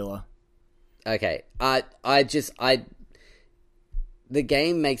spoiler. Okay, the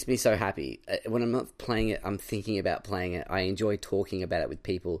game makes me so happy. When I'm not playing it, I'm thinking about playing it. I enjoy talking about it with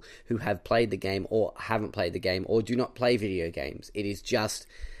people who have played the game or haven't played the game or do not play video games. It is just,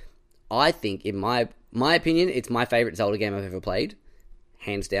 I think, in my opinion, it's my favorite Zelda game I've ever played,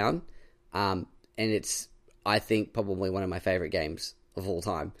 hands down. And it's, I think, probably one of my favorite games of all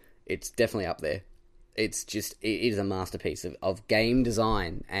time. It's definitely up there. It is a masterpiece of game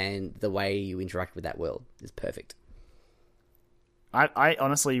design, and the way you interact with that world is perfect. I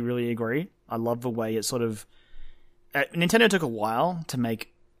honestly really agree. I love the way it sort of... Nintendo took a while to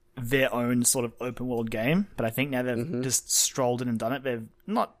make their own sort of open world game, but I think now they've just strolled in and done it. They've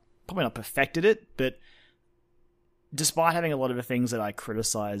probably not perfected it, but despite having a lot of the things that I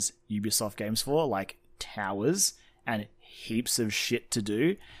criticize Ubisoft games for, like towers and heaps of shit to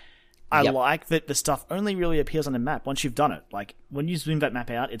do... I like that the stuff only really appears on the map once you've done it. Like, when you zoom that map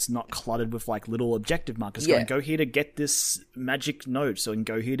out, it's not cluttered with, like, little objective markers going, go here to get this magic note, so you can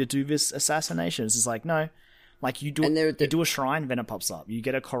go here to do this assassination. It's just like, no. Like, you do a shrine, then it pops up. You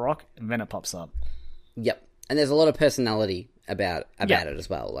get a Korok, and then it pops up. Yep. And there's a lot of personality about it as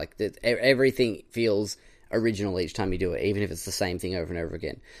well. Like, everything feels original each time you do it, even if it's the same thing over and over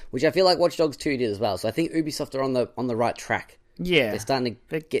again. Which I feel like Watch Dogs 2 did as well. So I think Ubisoft are on the right track. Yeah, they're starting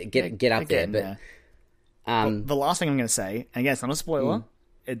to get up there. But the last thing I'm going to say, and again, it's not a spoiler.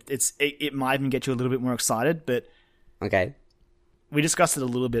 It might even get you a little bit more excited. But okay, we discussed it a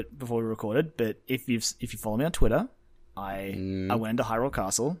little bit before we recorded. But if you follow me on Twitter, I went to Hyrule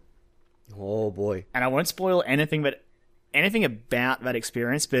Castle. Oh boy! And I won't spoil anything about that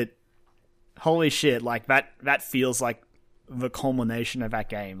experience. But holy shit! Like that feels like the culmination of that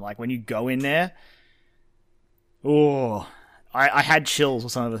game. Like when you go in there, oh. I had chills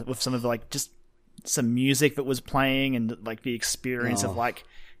with some of the, like, just some music that was playing and, like, the experience of, like,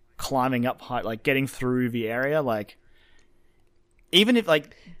 climbing up high, like, getting through the area. Like, even if,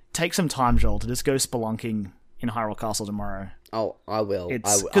 like, take some time, Joel, to just go spelunking in Hyrule Castle tomorrow. Oh, I will.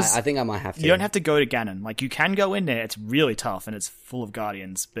 I think I might have to. You don't have to go to Ganon. Like, you can go in there. It's really tough, and it's full of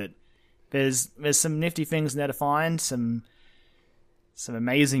guardians, but there's some nifty things in there to find, some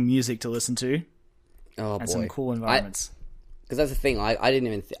amazing music to listen to, and some cool environments. Because that's the thing. I didn't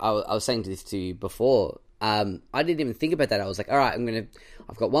even. I was saying this to you before. I didn't even think about that. I was like, all right,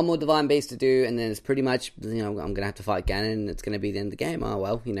 I've got one more Divine Beast to do, and then it's pretty much, I'm gonna have to fight Ganon, and it's gonna be the end of the game. Oh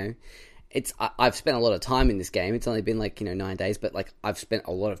well, I've spent a lot of time in this game. It's only been 9 days, but I've spent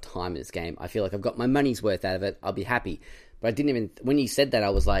a lot of time in this game. I feel like I've got my money's worth out of it. I'll be happy. But I didn't even, when you said that, I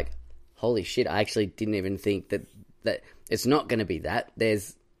was like, holy shit! I actually didn't even think that it's not going to be that.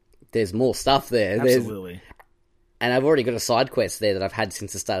 There's more stuff there. Absolutely. And I've already got a side quest there that I've had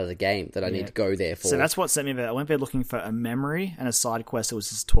since the start of the game that I need to go there for. So that's what sent me there. I went there looking for a memory and a side quest that was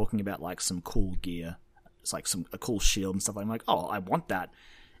just talking about some cool gear. It's a cool shield and stuff. I'm like, oh, I want that.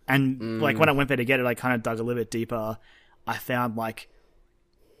 And when I went there to get it, I kind of dug a little bit deeper. I found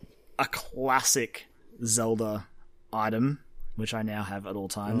a classic Zelda item, which I now have at all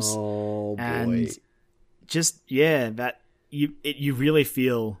times. Oh boy! And just that you really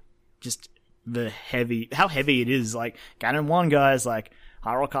feel just how heavy it is. Ganon 1, guys.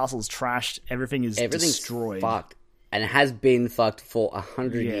 Hyrule Castle's trashed. Everything's destroyed. Fucked, and it has been fucked for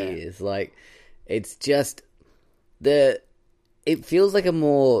 100 years. It's just it feels like a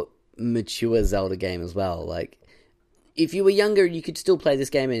more mature Zelda game as well. If you were younger, you could still play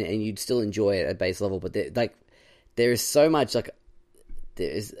this game and you'd still enjoy it at base level. But there is so much there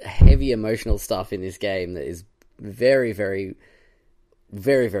is heavy emotional stuff in this game that is very, very,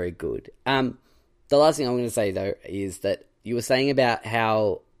 very, very good. The last thing I'm going to say though is that you were saying about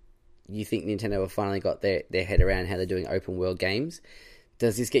how you think Nintendo have finally got their head around how they're doing open world games.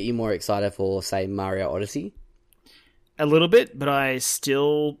 Does this get you more excited for, say, Mario Odyssey? A little bit, but I'm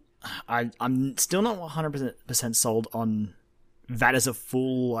still not 100% sold on that as a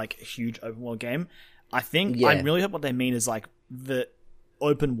full, huge open world game. I think, I really hope what they mean is, the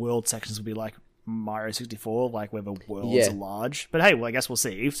open world sections will be like Mario 64, where the worlds are large. But hey, well, I guess we'll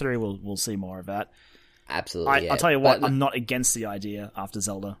see. E3, we'll see more of that. Absolutely, I'll tell you what, I'm not against the idea after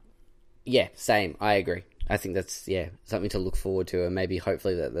Zelda. Yeah, same. I agree. I think that's, something to look forward to, and maybe,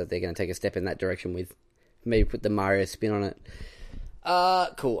 hopefully, that they're going to take a step in that direction with maybe put the Mario spin on it.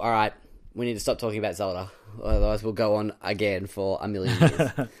 Cool. All right. We need to stop talking about Zelda. Otherwise, we'll go on again for a million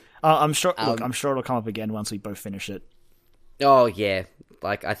years. I'm sure. I'm sure it'll come up again once we both finish it. Oh yeah.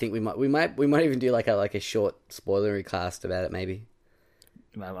 I think we might even do a short spoilery cast about it. Maybe.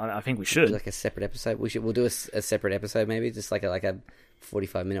 I think we should. A separate episode. We'll do a separate episode. Maybe just a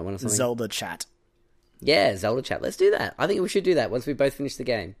 45-minute one or something. Zelda chat. Yeah, Zelda chat. Let's do that. I think we should do that once we both finish the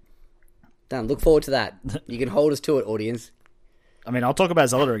game. Done. Look forward to that. You can hold us to it, audience. I mean, I'll talk about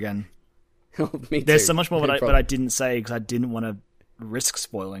Zelda again. Me too. There's so much more that I didn't say because I didn't want to risk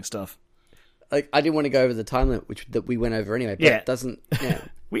spoiling stuff. I didn't want to go over the time limit, that we went over anyway. But it doesn't. Yeah.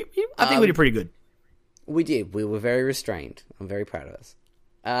 I think we did pretty good. We did. We were very restrained. I'm very proud of us.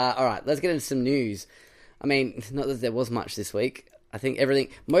 All right, let's get into some news. I mean, not that there was much this week. I think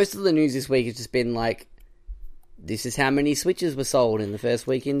most of the news this week has just been this is how many Switches were sold in the first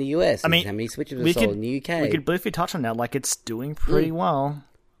week in the US. I mean, how many Switches were sold in the UK. We could briefly touch on that. It's doing pretty well.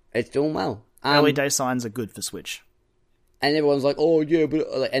 It's doing well. Early day signs are good for Switch. And everyone's like, oh yeah, but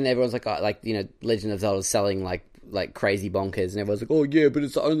and everyone's Legend of Zelda's selling like crazy bonkers, and everyone's like, oh yeah, but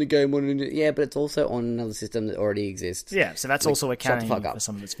it's the only game on it. Yeah, but it's also on another system that already exists. Yeah, so that's also accounting for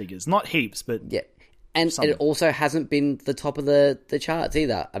some of its figures. Not heaps, but yeah. And it also hasn't been the top of the charts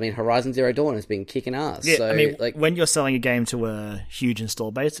either. I mean, Horizon Zero Dawn has been kicking ass. Yeah, so, I mean, when you're selling a game to a huge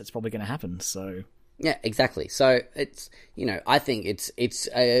install base, it's probably going to happen. So yeah, exactly. So it's I think it's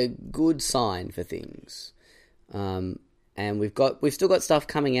a good sign for things. And we've still got stuff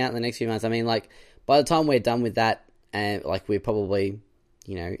coming out in the next few months. I mean, by the time we're done with that, and we're probably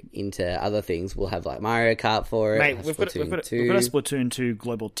into other things, we'll have Mario Kart for it. Mate, we've got a Splatoon 2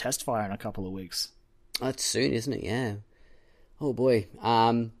 global test fire in a couple of weeks. Oh, it's soon, isn't it? Yeah. Oh boy.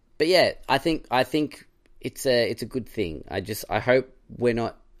 But yeah, I think it's a good thing. I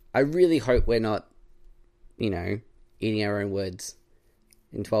really hope we're not, eating our own words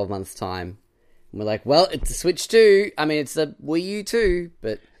in 12 months' time. And we're like, well, it's the Switch 2. I mean, it's the Wii U 2,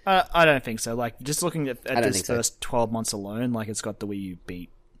 but I don't think so. Just looking at this first 12 months alone, it's got the Wii U beat.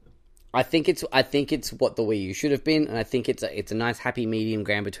 I think it's what the Wii U should have been, and I think it's a nice happy medium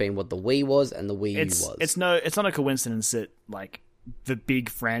ground between what the Wii was and the Wii U was. It's not a coincidence that the big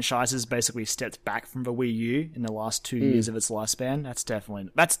franchises basically stepped back from the Wii U in the last 2 years of its lifespan.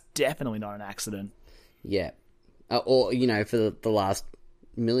 That's definitely not an accident. Yeah, or for the last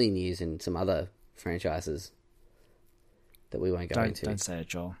million years in some other franchises. that we won't go into. Don't say it,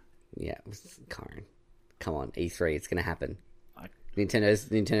 Joel. Yeah, Karen. Come on, E3, it's going to happen.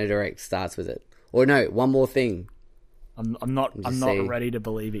 Nintendo Direct starts with it. Or no, one more thing. I'm not ready to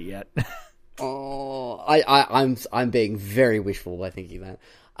believe it yet. I'm being very wishful by thinking that.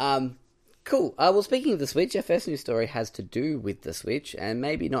 Cool. Well, speaking of the Switch, our first news story has to do with the Switch, and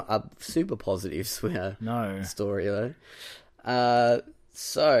maybe not a super positive story though.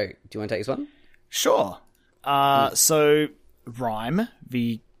 So, do you want to take this one? Sure. So Rime,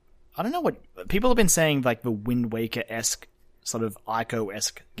 I don't know what people have been saying, like the Wind Waker-esque sort of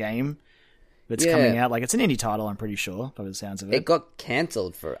Ico-esque game that's coming out. Like, it's an indie title, I'm pretty sure, by the sounds of it. It got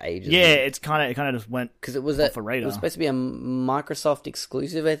cancelled for ages. Yeah, it kind of just went because it was off the radar. It was supposed to be a Microsoft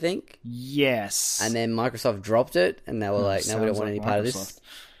exclusive, I think. Yes. And then Microsoft dropped it, and they were like, "No, we don't want any part of this."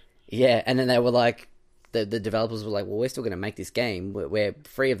 Yeah, and then they were like, the developers were like, "Well, we're still going to make this game. We're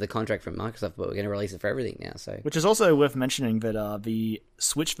free of the contract from Microsoft, but we're going to release it for everything now." So, which is also worth mentioning that the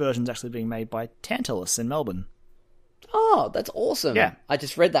Switch version is actually being made by Tantalus in Melbourne. Oh, that's awesome! Yeah, I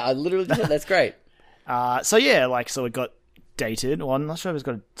just read that. I literally just said that's great. So it got dated. Well, I'm not sure if it's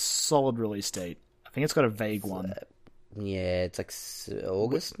got a solid release date. I think it's got a vague one. Yeah, it's like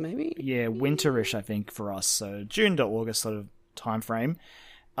August, maybe? Yeah, winterish, I think, for us. So June to August sort of time frame.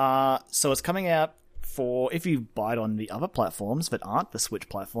 So it's coming out for, if you buy it on the other platforms that aren't the Switch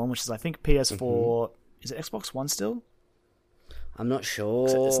platform, which is, I think, PS4... Mm-hmm. Is it Xbox One still? I'm not sure.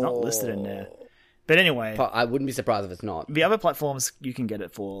 It's not listed in there. But anyway... I wouldn't be surprised if it's not. The other platforms, you can get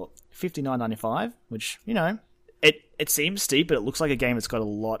it for $59.95, which, it seems steep, but it looks like a game that's got a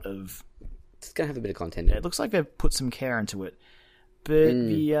lot of... It's going to have a bit of content. It looks like they've put some care into it. But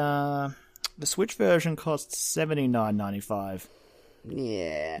the Switch version costs $79.95.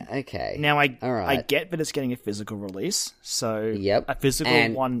 Yeah, okay. Now, I get that it's getting a physical release, so a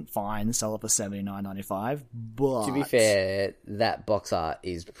physical one, fine, sell it for $79.95, but... To be fair, that box art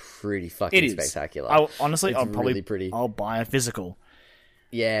is pretty fucking spectacular. I'll really pretty. I'll buy a physical.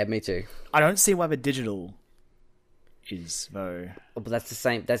 Yeah, me too. I don't see why the digital is, though. But that's the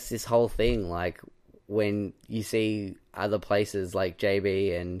same, that's this whole thing, like, when you see other places like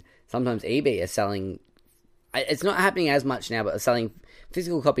JB and sometimes EB are selling... It's not happening as much now, but are selling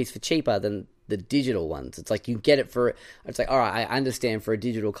physical copies for cheaper than the digital ones. It's like you get it for... It's like, all right, I understand for a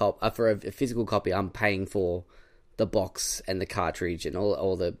digital for a physical copy, I'm paying for the box and the cartridge and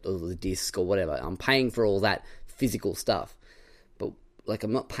all the disc or whatever. I'm paying for all that physical stuff. But, like,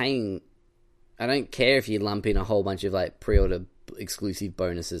 I'm not paying... I don't care if you lump in a whole bunch of, like, pre-order exclusive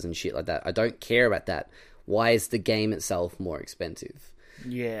bonuses and shit like that. I don't care about that. Why is the game itself more expensive?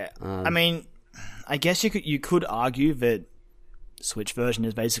 Yeah. I mean... I guess you could argue that Switch version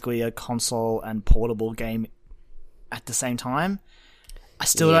is basically a console and portable game at the same time. I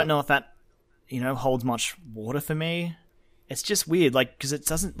still don't know if that, holds much water for me. It's just weird, like, because it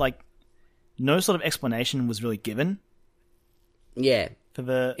doesn't, like, no sort of explanation was really given. Yeah. For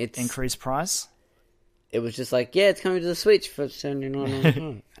the increased price. It was just like, it's coming to the Switch for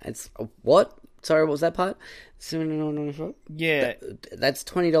 $79.95. It's, what? Sorry, what was that part? $79.95? Yeah. That's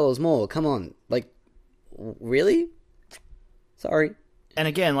 $20 more. Come on. Like, really? Sorry. And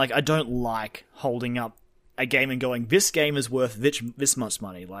again, like, I don't like holding up a game and going, this game is worth this much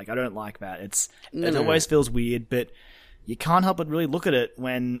money. Like, I don't like that. It always feels weird, but you can't help but really look at it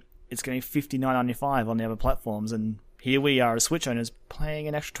when it's getting $59.95 on the other platforms, and here we are as Switch owners paying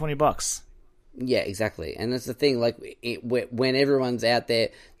an extra $20. Yeah, exactly. And that's the thing, like, when everyone's out there,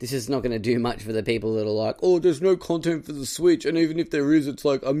 this is not going to do much for the people that are like, oh, there's no content for the Switch, and even if there is, it's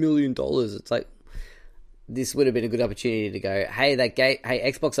like $1 million. It's like, this would have been a good opportunity to go, hey,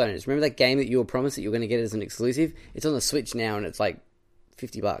 Xbox owners, remember that game that you were promised that you were going to get as an exclusive? It's on the Switch now, and it's like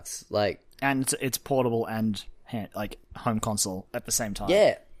 $50. Like, and it's portable and home console at the same time.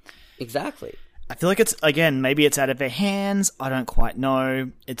 Yeah, exactly. I feel like maybe it's out of their hands. I don't quite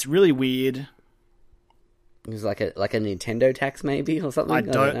know. It's really weird. It was like a Nintendo tax, maybe, or something. I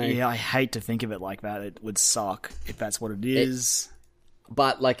don't know. Yeah, I hate to think of it like that. It would suck if that's what it is.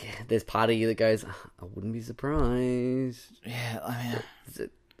 But, like, there's part of you that goes, I wouldn't be surprised. Yeah,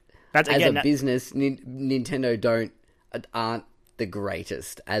 I mean... business, Nintendo aren't the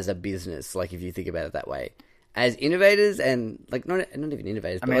greatest as a business, like, if you think about it that way. As innovators and, like, not even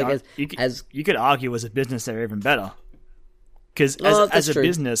innovators, but you could argue as a business they're even better. Because as a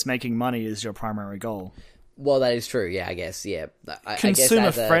business, making money is your primary goal. Well, that is true, yeah, I guess, yeah.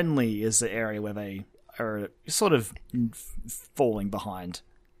 Consumer-friendly is the area where they are sort of falling behind.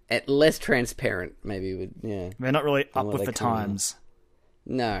 Less transparent, maybe. They're not really up with the times.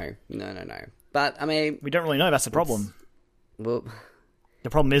 No. But, I mean... We don't really know, that's the problem. Well... The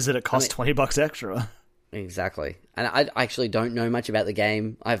problem is that it costs $20 extra. Exactly, and I actually don't know much about the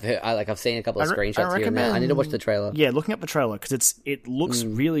game. I've seen a couple of screenshots here and there. I need to watch the trailer. Yeah, looking up the trailer because it looks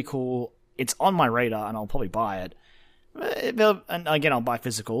really cool. It's on my radar, and I'll probably buy it. And again, I'll buy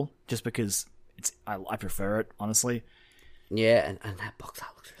physical just because I prefer it, honestly. Yeah, and that box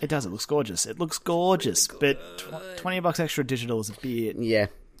art looks. It does. It looks gorgeous. It looks gorgeous, but $20 extra digital is a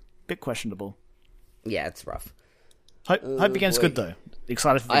bit questionable. Yeah, it's rough. Hope the game's good though.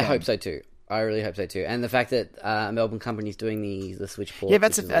 Excited for the game. I hope so too. I really hope so too. And the fact that a Melbourne company's doing the Switch port. Yeah,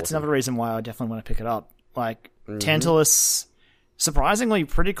 that's another reason why I definitely want to pick it up. Like, Tantalus, surprisingly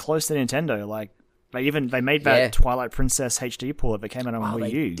pretty close to Nintendo. Like, they made that Twilight Princess HD port that came out on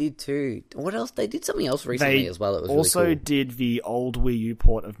Wii U. They did too. What else? They did something else recently as well. It was also really cool. Did the old Wii U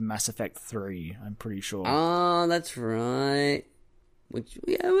port of Mass Effect 3, I'm pretty sure. Oh, that's right.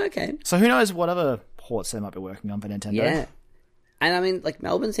 Okay. So who knows what other ports they might be working on for Nintendo. Yeah. And I mean, like,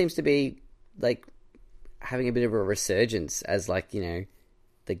 Melbourne seems to be like having a bit of a resurgence as, like, you know,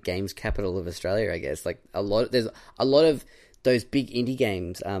 the games capital of Australia, I guess. Like, there's a lot of those big indie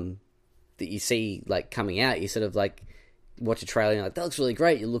games that you see, like, coming out. You sort of, like, watch a trailer and you're like, that looks really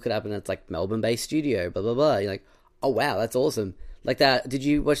great. You look it up and it's like Melbourne-based studio, blah blah blah. You're like, oh wow, that's awesome. Like that. Did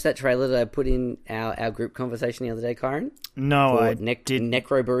you watch that trailer that I put in our group conversation the other day, Kyron? No, I did.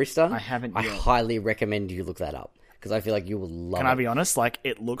 Necro Barista. I haven't yet. I highly recommend you look that up because I feel like you will love it. Can I be honest? Like,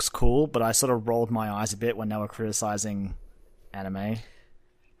 it looks cool, but I sort of rolled my eyes a bit when they were criticizing anime.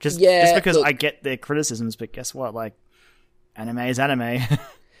 Just because I get their criticisms, but guess what? Like, anime is anime.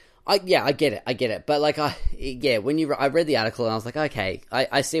 I get it. But, like, I read the article and I was like, okay,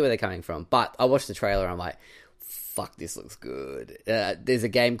 I see where they're coming from. But I watched the trailer and I'm like, fuck, this looks good. There's a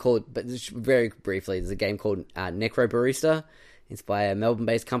game called, but very briefly, there's a game called Necro Barista. It's by a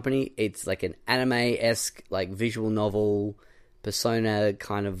Melbourne-based company. It's like an anime-esque, like, visual novel, Persona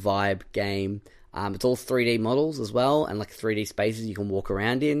kind of vibe game. It's all 3D models as well, and, like, 3D spaces you can walk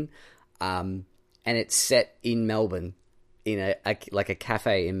around in. And it's set in Melbourne, in a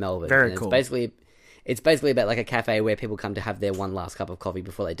cafe in Melbourne. Very and cool. It's basically about, like, a cafe where people come to have their one last cup of coffee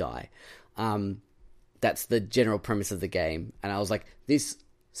before they die. That's the general premise of the game. And I was like, this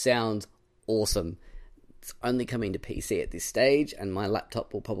sounds awesome. It's only coming to PC at this stage, and my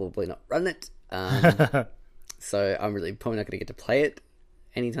laptop will probably not run it. So I'm really probably not going to get to play it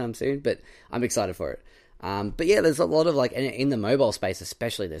anytime soon, but I'm excited for it. But yeah, there's a lot of, like, in the mobile space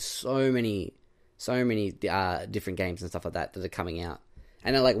especially, there's so many different games and stuff like that are coming out.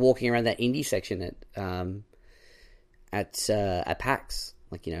 And they're, like, walking around that indie section at PAX.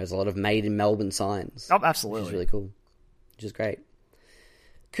 Like, you know, there's a lot of made in Melbourne signs. Oh, absolutely. Which is really cool. Which is great.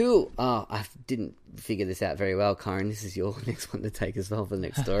 Cool. Oh, I didn't figure this out very well, Karen. This is your next one to take as well for the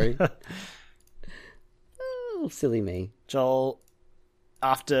next story. Oh, silly me. Joel,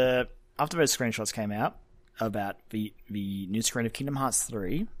 after those screenshots came out about the new screen of Kingdom Hearts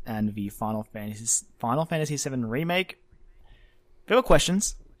 3 and the Final Fantasy 7 remake, there were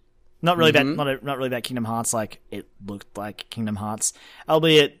questions. Not really about Kingdom Hearts. Like, it looked like Kingdom Hearts,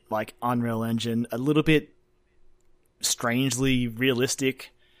 albeit like Unreal Engine, a little bit strangely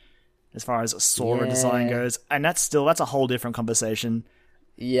realistic as far as Sora design goes, and that's a whole different conversation.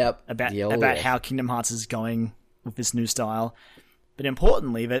 Yep. About how Kingdom Hearts is going with this new style. But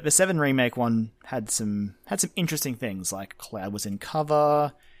importantly, the 7 remake one had some interesting things, like Cloud was in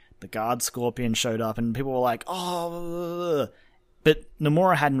cover, the Guard Scorpion showed up, and people were like, oh. But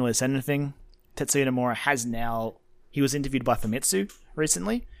Nomura hadn't really said anything. Tetsuya Nomura he was interviewed by Famitsu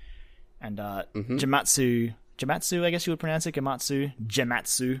recently, and Gematsu, I guess you would pronounce it, Gematsu,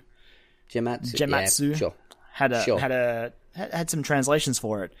 yeah, sure. had some translations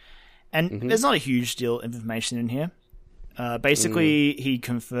for it, and there's not a huge deal of information in here. Basically, he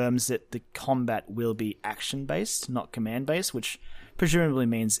confirms that the combat will be action-based, not command-based, which presumably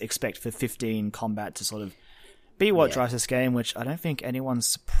means expect for 15 combat to sort of be what drives this game, which I don't think anyone's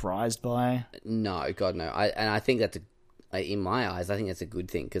surprised by. No, God, no. I think that's in my eyes, I think that's a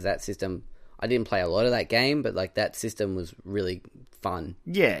good thing, because that system, I didn't play a lot of that game, but, like, that system was really fun.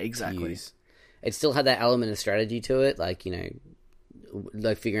 Yeah, exactly. It still had that element of strategy to it, like, you know,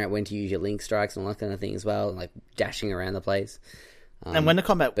 like figuring out when to use your link strikes and all that kind of thing as well, and, like, dashing around the place. And when the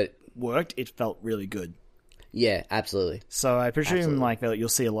combat worked, it felt really good. Yeah, absolutely. So I presume like you'll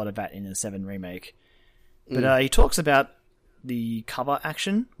see a lot of that in the 7 remake. But he talks about the cover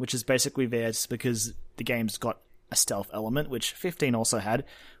action, which is basically there just because the game's got a stealth element, which 15 also had.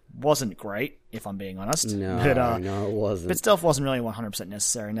 Wasn't great, if I'm being honest. No, it wasn't. But stealth wasn't really 100%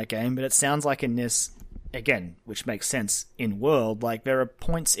 necessary in that game. But it sounds like in this, again, which makes sense in World, like there are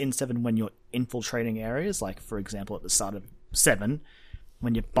points in 7 when you're infiltrating areas, like for example at the start of 7,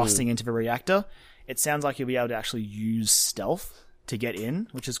 when you're busting into the reactor. it sounds like you'll be able to actually use stealth to get in,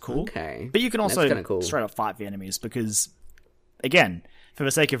 which is cool. Okay. But you can also cool. straight up fight the enemies because, again, for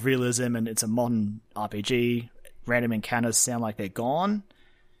the sake of realism and it's a modern RPG, random encounters sound like they're gone.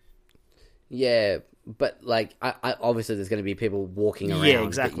 Yeah, but like, I obviously there's going to be people walking around. Yeah,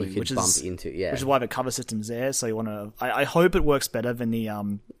 exactly. That you could bump into. Yeah, which is why the cover system's there. So you want to. I hope it works better than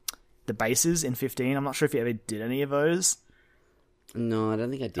the bases in 15. I'm not sure if you ever did any of those. No, I don't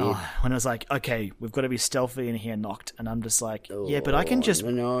think I did. When I was like, okay, we've got to be stealthy in here, knocked, and I'm just like, yeah, but I can just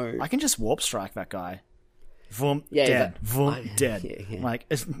warp strike that guy. Vroom, dead. Vroom, dead. Yeah. Like,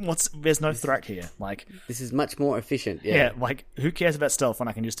 there's no threat here. Like, this is much more efficient. Yeah. Like, who cares about stealth when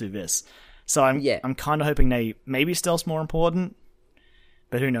I can just do this? So I'm kind of hoping maybe stealth's more important,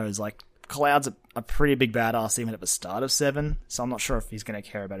 but who knows? Like, Cloud's a pretty big badass even at the start of 7, so I'm not sure if he's going to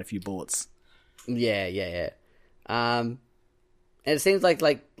care about a few bullets. Yeah. And it seems like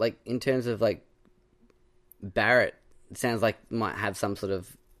in terms of like Barrett, it sounds like might have some sort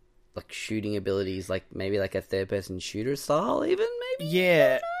of like shooting abilities, like maybe like a third-person shooter style, even maybe.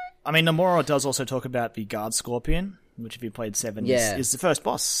 Yeah, I mean, Nomura does also talk about the Guard Scorpion, which if you played 7 is the first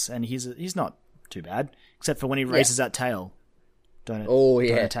boss, and he's not too bad, except for when he raises that tail. Don't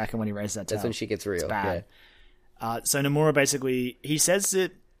attack him when he raises that tail. That's when she gets real. It's bad. Yeah. So Nomura basically, he says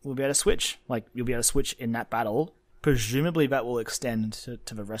that we'll be able to switch. Like, you'll be able to switch in that battle. Presumably that will extend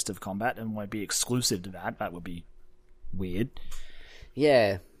to the rest of combat and won't be exclusive to that. That would be weird.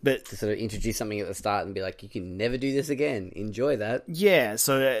 Yeah. But to sort of introduce something at the start and be like, you can never do this again. Enjoy that. Yeah,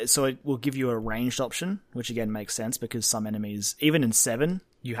 so it will give you a ranged option, which again makes sense because some enemies, even in 7,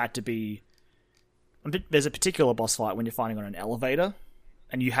 you had to be... There's a particular boss fight when you're fighting on an elevator,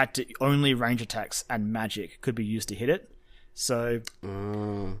 and you had to only range attacks and magic could be used to hit it. So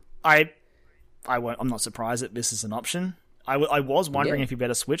I'm not surprised that this is an option. I was wondering if you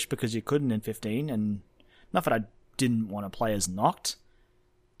better switch because you couldn't in 15, and not that I didn't want to play as Noct,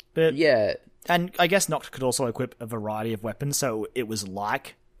 but yeah, and I guess Noct could also equip a variety of weapons, so it was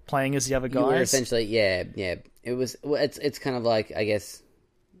like playing as the other guys. You were essentially, yeah. It was. It's kind of like, I guess,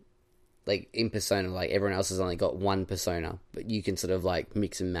 like in Persona, like everyone else has only got one persona, but you can sort of like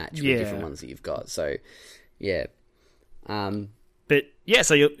mix and match with different ones that you've got. So, yeah. But yeah,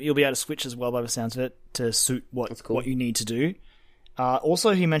 so you'll be able to switch as well by the sounds of it to suit what you need to do.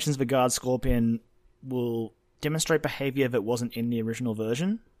 Also, he mentions the Guard Scorpion will demonstrate behavior that wasn't in the original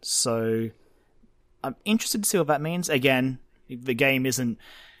version. So I'm interested to see what that means. Again, the game isn't...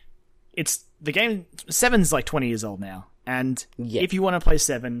 The game... 7's like 20 years old now. And if you want to play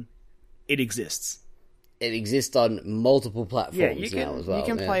 7, it exists. It exists on multiple platforms now as well. You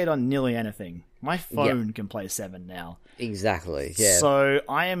can play it on nearly anything. My phone can play 7 now. Exactly, yeah. So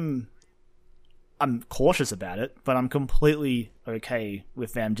I'm cautious about it, but I'm completely okay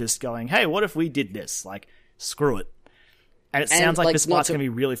with them just going, hey, what if we did this? Like, screw it. And it sounds like this part's going to be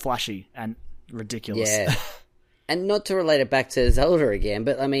really flashy and ridiculous. Yeah. And not to relate it back to Zelda again,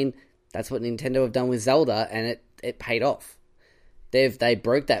 but I mean, that's what Nintendo have done with Zelda, and it paid off. They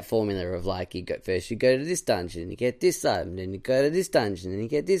broke that formula of like, you go to this dungeon, you get this item, then you go to this dungeon, and you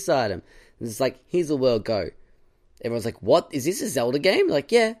get this item. And it's like, here's the world, go. Everyone's like, what? Is this a Zelda game?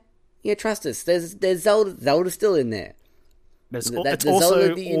 Like, yeah, trust us. There's Zelda's still in there. It's also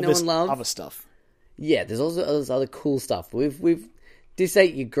Zelda that you know and love. Other stuff. Yeah, there's also all this other cool stuff. This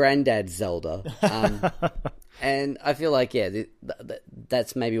ain't your granddad's Zelda. And I feel like,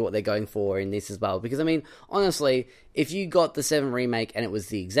 that's maybe what they're going for in this as well. Because, I mean, honestly, if you got the 7 remake and it was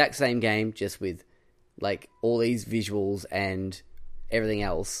the exact same game, just with, like, all these visuals and everything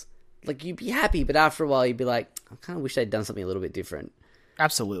else, like, you'd be happy, but after a while you'd be like, I kind of wish they'd done something a little bit different.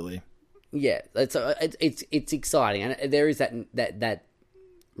 Absolutely. Yeah, it's exciting, and there is that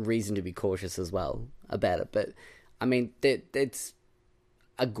reason to be cautious as well about it. But, I mean, it's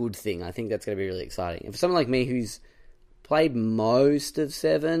a good thing. I think that's going to be really exciting. And for someone like me who's played most of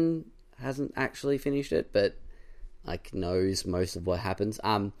 7, hasn't actually finished it, but like knows most of what happens.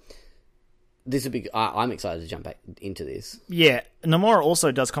 This would be. I'm excited to jump back into this. Yeah, Nomura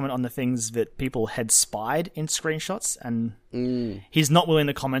also does comment on the things that people had spied in screenshots, and he's not willing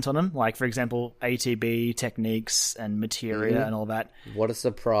to comment on them. Like, for example, ATB techniques and materia and all that. What a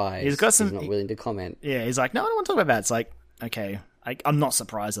surprise! He's not willing to comment. Yeah, he's like, no, I don't want to talk about that. It's like, okay, I'm not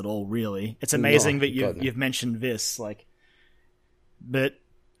surprised at all. Really, it's amazing that you've mentioned this. Like, but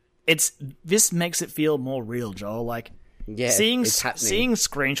this makes it feel more real, Joel. Like. Yeah, seeing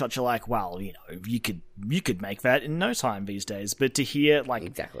screenshots, you're like, well, you know, you could make that in no time these days. But to hear like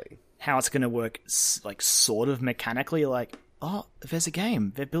exactly how it's going to work, like sort of mechanically, like, oh, there's a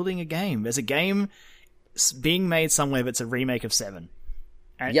game. They're building a game. There's a game being made somewhere that's a remake of 7,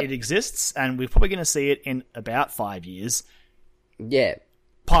 And it exists, and we're probably going to see it in about 5 years. Yeah.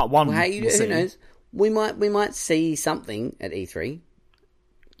 Part 1, well, who knows? We might see something at E3.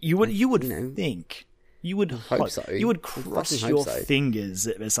 You would think. You would hope so. You would cross your fingers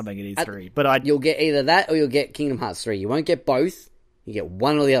that there's something at E3. But you'll get either that or you'll get Kingdom Hearts 3. You won't get both. You get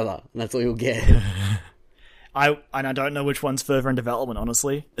one or the other. And that's all you'll get. I don't know which one's further in development,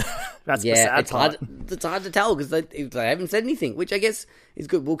 honestly. That's the sad part. It's hard to tell because they haven't said anything, which I guess is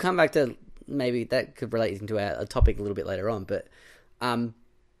good. We'll come back to maybe that could relate into a topic a little bit later on. But,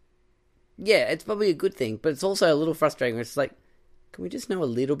 yeah, it's probably a good thing. But it's also a little frustrating where it's like, can we just know a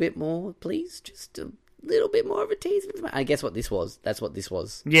little bit more, please? Just a little bit more of a tease. I guess what this was. That's what this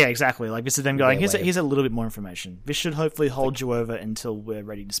was. Yeah, exactly. Like, this is them going, here's a little bit more information. This should hopefully hold you over until we're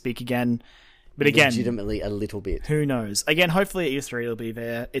ready to speak again. But again, legitimately a little bit. Who knows? Again, hopefully E3 will be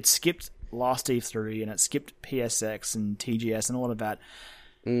there. It skipped last E3 and it skipped PSX and TGS and all of that.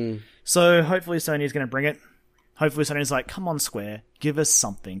 So hopefully Sony's going to bring it. Hopefully Sony's like, come on Square, give us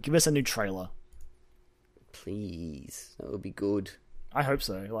something. Give us a new trailer. Please. That would be good. I hope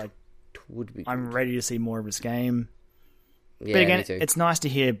so. Like, would be I'm ready to see more of this game. Yeah, but again, me too. it's nice to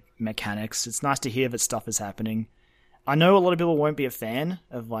hear mechanics. It's nice to hear that stuff is happening. I know a lot of people won't be a fan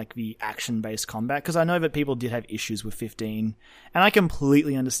of like the action-based combat because I know that people did have issues with 15, and I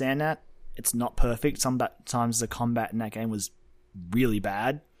completely understand that. It's not perfect. Sometimes the combat in that game was really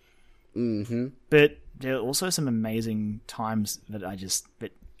bad. Mm-hmm. But there are also some amazing times that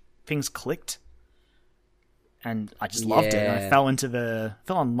that things clicked. And I just loved it. And I fell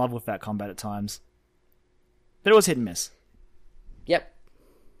in love with that combat at times. But it was hit and miss. Yep.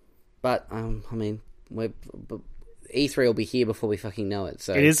 But, I mean, E3 will be here before we fucking know it.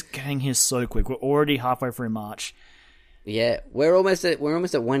 So it is getting here so quick. We're already halfway through March. Yeah, we're almost at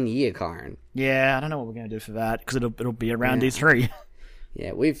 1 year, Karen. Yeah, I don't know what we're going to do for that because it'll be around E3.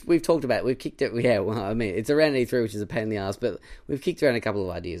 Yeah, we've talked about we've kicked it. Yeah, well, I mean it's around E3, which is a pain in the ass, but we've kicked around a couple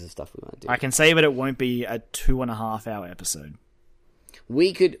of ideas of stuff we might do. I can say that it won't be a 2.5 hour episode.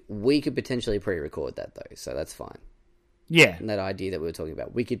 We could potentially pre-record that though, so that's fine. Yeah, and that idea that we were talking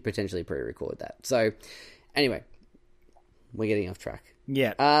about, we could potentially pre-record that. So anyway, we're getting off track.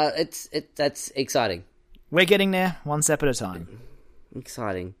 Yeah, that's exciting. We're getting there, one step at a time.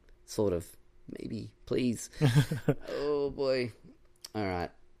 Exciting, sort of. Maybe, please. Oh boy. All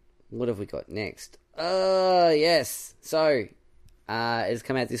right, what have we got next? Yes. So, it's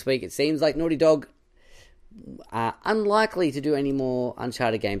come out this week. It seems like Naughty Dog are unlikely to do any more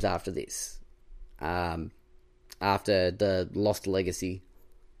Uncharted games after this. After the Lost Legacy,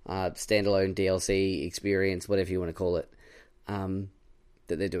 standalone DLC experience, whatever you want to call it, that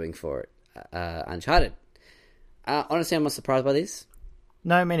they're doing for it, Uncharted. Honestly, I'm not surprised by this.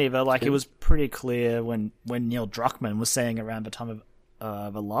 No, me neither. Like, it was pretty clear when Neil Druckmann was saying around the time of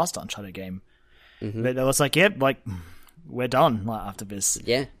the last Uncharted game. Mm-hmm. But it was like, we're done after this.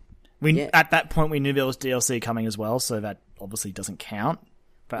 Yeah. At that point, we knew there was DLC coming as well, so that obviously doesn't count.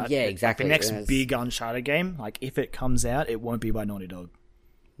 But yeah, exactly. The next big Uncharted game, like, if it comes out, it won't be by Naughty Dog.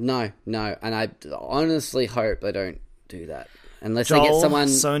 No. And I honestly hope they don't do that. Unless they get someone...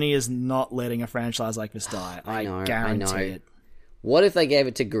 Sony is not letting a franchise like this die. I guarantee it. What if they gave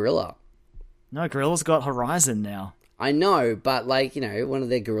it to Guerrilla? No, Guerrilla's got Horizon now. I know, but one of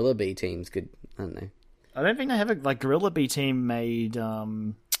their Guerrilla B teams could, I don't know. I don't think they have Guerrilla B team made, I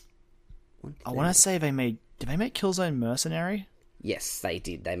want to say did they make Killzone Mercenary? Yes, they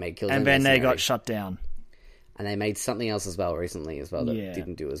did. They made Killzone Mercenary. And then Mercenary. They got shut down. And they made something else as well recently as well that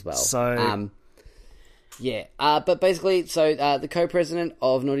didn't do as well. So... but basically, the co-president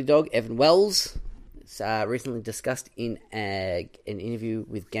of Naughty Dog, Evan Wells, recently discussed in an interview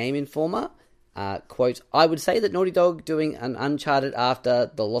with Game Informer, quote, "I would say that Naughty Dog doing an Uncharted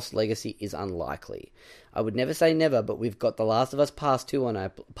after The Lost Legacy is unlikely. I would never say never, but we've got The Last of Us Part 2 on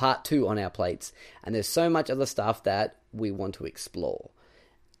our plates, and there's so much other stuff that we want to explore.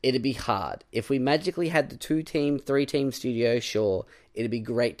 It'd be hard. If we magically had the 2-team, 3-team studio, sure, it'd be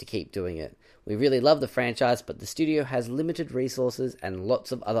great to keep doing it. We really love the franchise, but the studio has limited resources and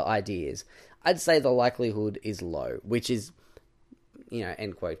lots of other ideas. I'd say the likelihood is low," which is,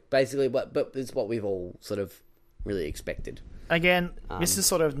 end quote. Basically, but it's what we've all sort of really expected. Again, this is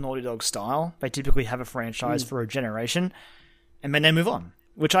sort of Naughty Dog style. They typically have a franchise for a generation, and then they move on.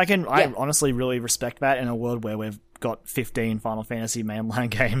 Which I honestly really respect that in a world where we've got 15 Final Fantasy mainline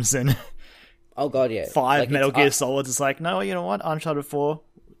games and oh god, yeah, 5 Metal Gear Solids. It's like, no, you know what? Uncharted 4,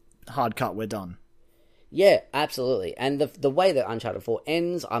 hard cut, we're done. Yeah, absolutely. And the way that Uncharted 4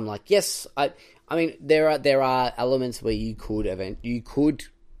 ends, I'm like, yes. I mean, there are elements where you could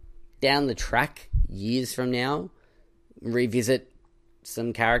down the track years from now revisit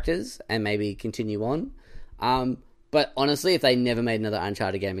some characters and maybe continue on. But honestly, if they never made another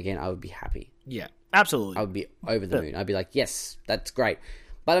Uncharted game again, I would be happy. Yeah, absolutely. I would be over the moon. I'd be like, yes, that's great.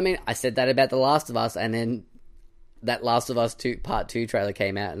 But I mean, I said that about The Last of Us, and then that Last of Us 2 Part 2 trailer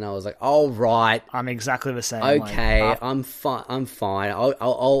came out, and I was like, "All right, I'm exactly the same. Okay, I'm fine. I'm fine.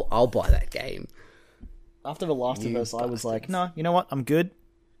 I'll buy that game." After The Last of Us, I was like, "No, you know what? I'm good."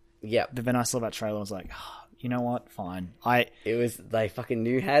 Yep. But then I saw that trailer, I was like, oh, "You know what? Fine." They fucking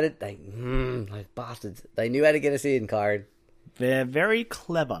knew how to. Those bastards. They knew how to get us in, Kyron. They're very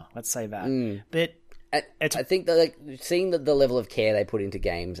clever. Let's say that. But I think that seeing the level of care they put into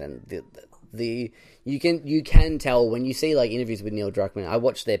games and the you can tell when you see interviews with Neil Druckmann. I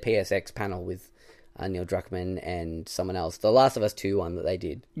watched their PSX panel with Neil Druckmann and someone else. The Last of Us 2 one that they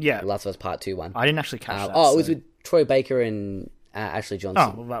did. Yeah. The Last of Us Part 2 one. I didn't actually catch that. It was with Troy Baker and Ashley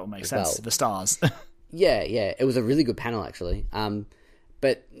Johnson. Oh, well, that would make sense. The stars. Yeah. It was a really good panel, actually.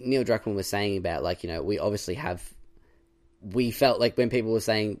 But Neil Druckmann was saying about, we obviously have... We felt like when people were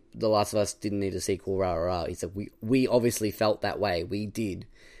saying The Last of Us didn't need a sequel, rah, rah, rah, he said, we obviously felt that way. We did.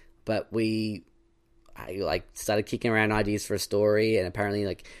 But I started kicking around ideas for a story, and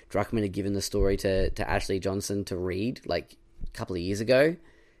apparently, Druckmann had given the story to Ashley Johnson to read, a couple of years ago.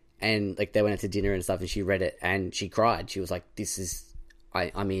 And, they went out to dinner and stuff, and she read it, and she cried. She was like, this is...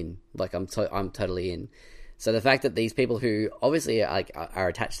 I'm in. I'm totally in. So the fact that these people who obviously are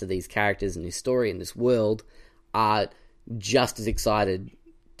attached to these characters and this story and this world are just as excited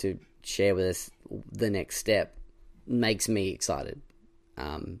to share with us the next step makes me excited.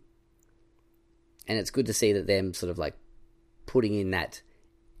 And it's good to see that them sort of putting in that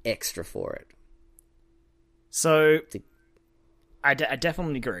extra for it. So I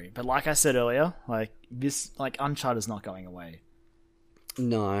definitely agree. But like I said earlier, this Uncharted is not going away.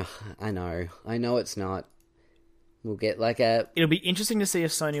 No, I know it's not. We'll get It'll be interesting to see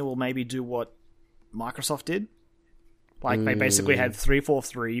if Sony will maybe do what Microsoft did. They basically had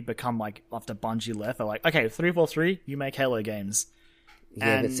 343 become after Bungie left. They're like, okay, 343, you make Halo games.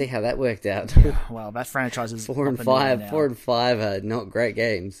 Yeah, but see how that worked out. Well, that franchise is 4 and 5 are not great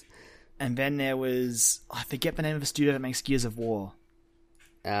games. And then there was, I forget the name of the studio that makes Gears of War.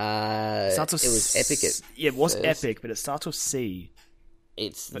 It was Epic. It was Epic, but it starts with C.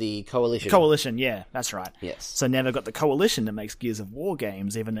 It's the Coalition. Coalition, yeah, that's right. Yes. So now they've got the Coalition that makes Gears of War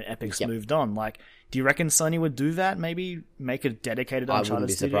games, even though Epic's moved on. Do you reckon Sony would do that? Maybe make a dedicated Uncharted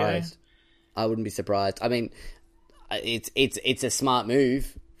studio? I wouldn't be surprised. I mean, it's a smart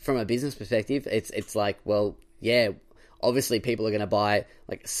move from a business perspective. It's well, yeah, obviously people are going to buy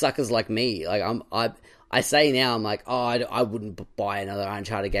suckers like me. I say now, I'm I wouldn't buy another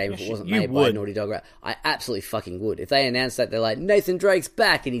Uncharted game if it wasn't made by Naughty Dog. I absolutely fucking would. If they announced that they're Nathan Drake's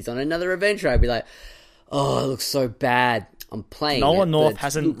back and he's on another adventure, I'd be like, oh, it looks so bad. I'm playing. Nolan North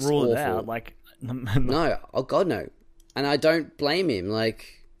hasn't ruled it out. No, oh god, no. And I don't blame him. What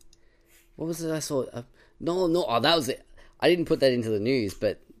was it I saw? Nolan North. Oh, that was it. I didn't put that into the news,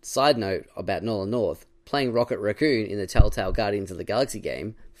 but side note about Nolan North playing Rocket Raccoon in the Telltale Guardians of the Galaxy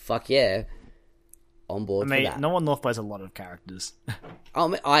game. Fuck yeah. On board for that. Nolan North plays a lot of characters.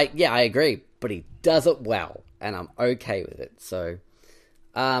 I agree, but he does it well, and I'm okay with it. So,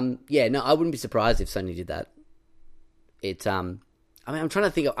 I wouldn't be surprised if Sony did that. I'm trying to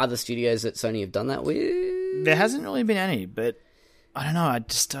think of other studios that Sony have done that with. There hasn't really been any, but I don't know. I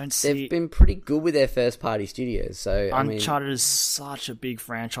just don't see. They've been pretty good with their first-party studios. So Uncharted is such a big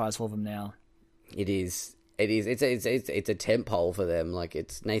franchise for them now. It is. It's a tentpole for them.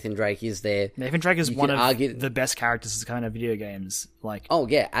 It's Nathan Drake is there. Nathan Drake is one of the best characters in kind of video games. Oh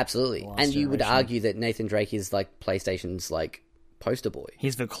yeah, absolutely. And you would argue that Nathan Drake is PlayStation's poster boy.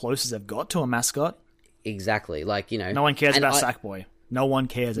 He's the closest they've got to a mascot. Exactly. No one cares about Sackboy. No one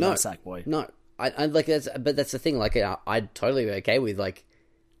cares about Sackboy. No, but that's the thing. I'd totally be okay with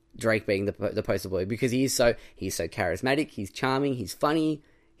Drake being the poster boy because he's so charismatic. He's charming. He's funny.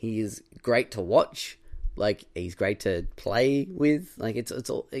 He is great to watch. He's great to play with. It's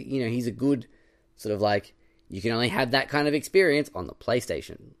all, he's a good sort of you can only have that kind of experience on the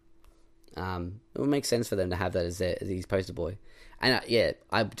PlayStation. It would make sense for them to have that as his poster boy. And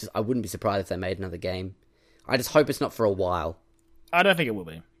I wouldn't be surprised if they made another game. I just hope it's not for a while. I don't think it will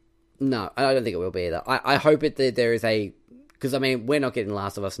be. No, I don't think it will be either. I hope that there is because we're not getting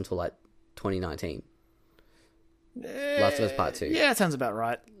Last of Us until 2019. Last of Us Part 2. Yeah, that sounds about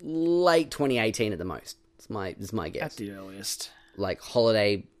right. Late 2018 at the most. It's my guess. At the earliest.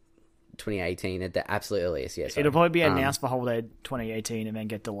 Holiday 2018 at the absolute earliest, yes. It'll probably be announced for holiday 2018 and then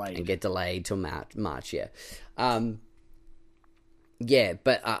get delayed. And get delayed till March, yeah.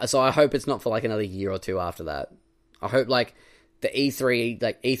 But so I hope it's not for another year or two after that. I hope the E3,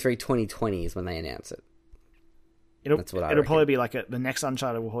 like E3 2020 is when they announce it. That's what I reckon. Probably be like the next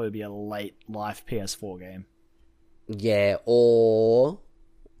Uncharted will probably be a late life PS4 game. Yeah, or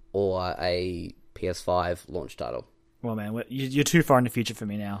a PS5 launch title. Well, man, you're too far in the future for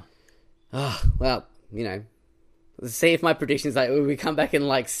me now. Well, you know, let's see if my predictions like we come back in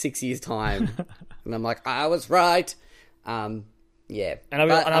like 6 years' time, and I'm like, I was right. Yeah, and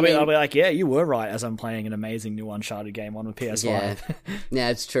I'll be like, yeah, you were right. As I'm playing an amazing new Uncharted game on the PS5. Yeah,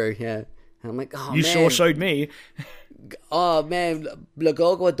 it's true. Yeah, and I'm like, oh, you sure showed me. Oh man,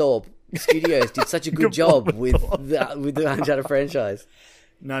 Blagogwadorp Studios did such a good job with the Uncharted franchise.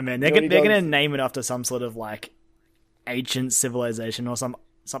 No man, they're gonna name it after some sort of like ancient civilization or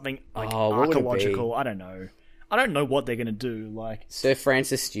something like archaeological. I don't know what they're gonna do. Like Sir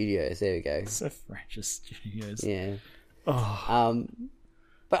Francis Studios. There we go. Sir Francis Studios. Yeah. Oh.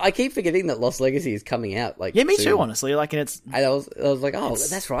 But I keep forgetting that Lost Legacy is coming out. Like, yeah, me soon. too. Honestly, like, and I was like, oh,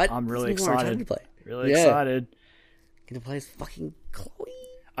 that's right. I'm really excited. Really excited. Gonna play as fucking Chloe.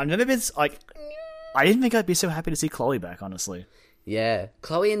 I've never been like. I didn't think I'd be so happy to see Chloe back. Honestly. Yeah,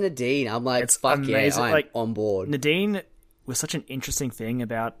 Chloe and Nadine. I'm like, it's fuck amazing. Yeah, I'm on board. Nadine was such an interesting thing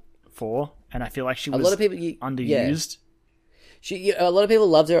about 4, and I feel like she was a lot of people underused. Yeah. A lot of people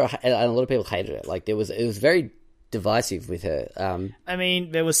loved her, and a lot of people hated her. Like it was very divisive with her. I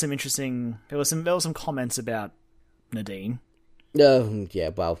mean, there was some some comments about Nadine. No, yeah,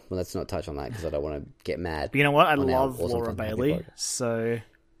 well, let's not touch on that because I don't want to get mad. But you know what? I love Laura Bailey, so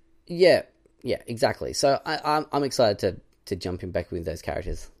yeah, exactly. So I'm excited to jump in back with those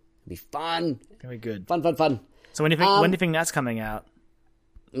characters. It'll be fun. It'll be good. Fun. So when do you think that's coming out?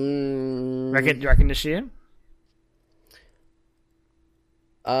 Reckon this year?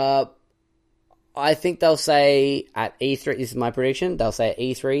 I think they'll say at E3. This is my prediction. They'll say at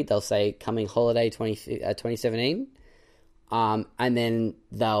E3. They'll say coming holiday 2017. And then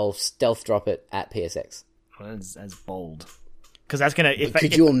they'll stealth drop it at PSX. Well, that's bold. Because that's gonna.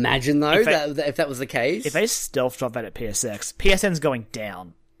 Could you imagine though if that was the case? If they stealth drop that at PSX, PSN's going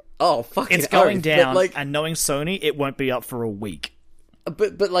down. Oh fucking! It's going down, and knowing Sony, it won't be up for a week.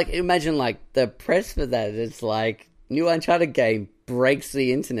 But like, imagine like the press for that. It's like new Uncharted game breaks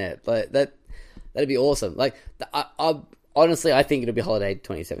the internet. Like that'd be awesome. Like, I honestly, I think it'll be holiday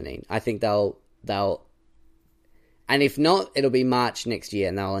 2017. I think they'll, and if not, it'll be March next year,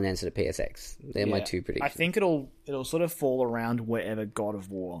 and they'll announce it at PSX. They're my two predictions. I think it'll sort of fall around wherever God of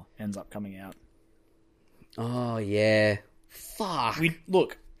War ends up coming out. Oh yeah, fuck.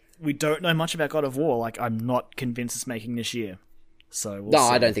 We don't know much about God of War. Like, I'm not convinced it's making this year. So we'll see.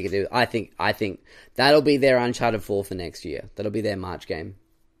 I don't think it is. I think that'll be their Uncharted 4 for next year. That'll be their March game.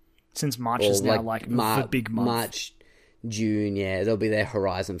 Since March is now like the big month. March, June, yeah. That'll be their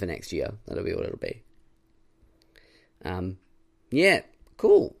Horizon for next year. That'll be what it'll be. Yeah,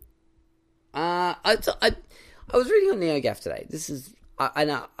 cool. I was reading on NeoGAF today. This is...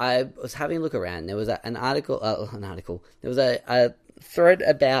 I was having a look around. There was an article. There was a thread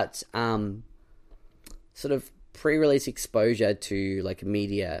about sort of pre-release exposure to like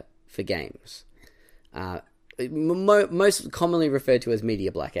media for games. Most commonly referred to as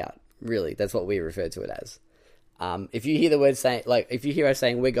media blackout. Really, that's what we refer to it as. If you hear the word saying, like, if you hear us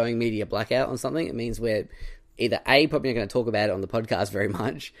saying we're going media blackout on something, it means we're either A, probably not going to talk about it on the podcast very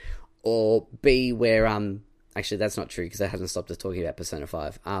much, or B, we're actually that's not true because that hasn't stopped us talking about Persona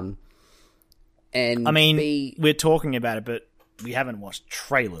 5. And I mean, B, we're talking about it, but we haven't watched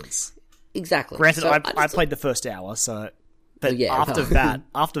trailers. Exactly. Granted, so I played the first hour, so. But after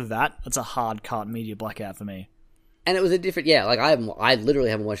that, it's a hard cut media blackout for me. And it was a different, like I literally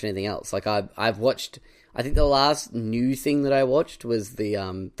haven't watched anything else. Like I've watched, I think the last new thing that I watched was the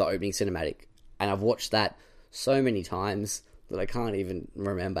opening cinematic, and I've watched that so many times that I can't even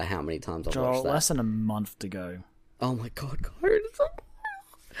remember how many times I've watched that. Less than a month to go. Oh my god,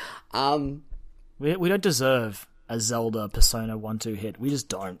 we don't deserve a Zelda Persona 1-2 hit. We just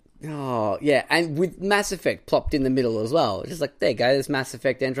don't. Oh, yeah, and with Mass Effect plopped in the middle as well. Just like, there you go, there's Mass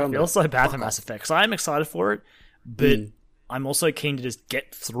Effect Andromeda. I feel so bad for Mass Effect, because I am excited for it, but I'm also keen to just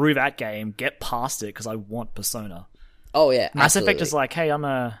get through that game, get past it, because I want Persona. Oh, yeah, Mass Effect is like, hey, I'm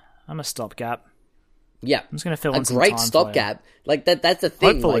a stopgap. Yeah, I'm just going to fill in some time. A great stopgap. Like, that's the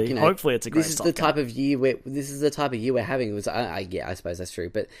thing. Hopefully, like, you know, hopefully it's a great This stopgap. is the type of year we're having. I suppose that's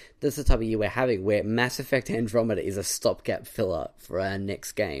true, but this is the type of year we're having where Mass Effect Andromeda is a stopgap filler for our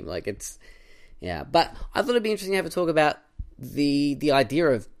next game. Like, it's... Yeah, but I thought it'd be interesting to have a talk about the idea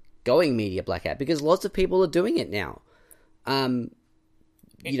of going media blackout, because lots of people are doing it now. You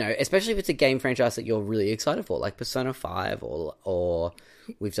know, especially if it's a game franchise that you're really excited for, like Persona 5, or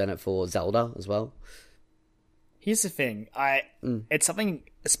we've done it for Zelda as well. Here's the thing. It's something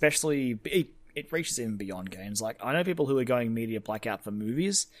especially... It reaches even beyond games. Like, I know people who are going media blackout for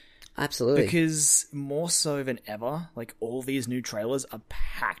movies. Absolutely. Because more so than ever, like, all these new trailers are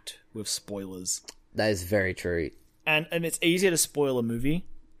packed with spoilers. That is very true. And it's easier to spoil a movie.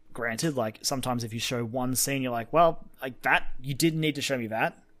 Granted, like, sometimes if you show one scene, you're like, well, like, that, you didn't need to show me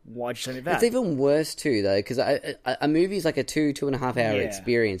that. Why'd you show me that? It's even worse, too, though, because a movie is like a 2.5 hour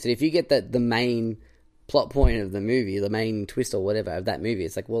experience. And if you get the main plot point of the movie, the main twist or whatever of that movie,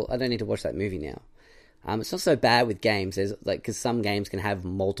 it's like, well, I don't need to watch that movie now. It's not so bad with games, because some games can have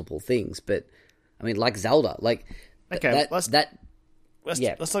multiple things, but I mean, like Zelda, like okay, let's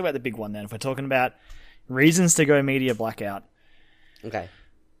talk about the big one then. If we're talking about reasons to go media blackout, okay,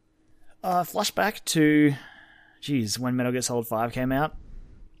 flashback to, when Metal Gear Solid 5 came out,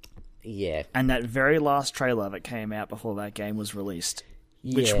 and that very last trailer that came out before that game was released,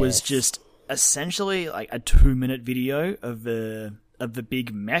 which was just essentially like a 2-minute video of the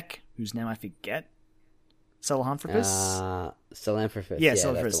big mech whose name I forget. Sahelanthropus? Sahelanthropus. Yeah, that's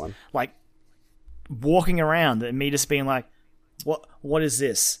Sahelanthropus. the one. Like, walking around and me just being like, what is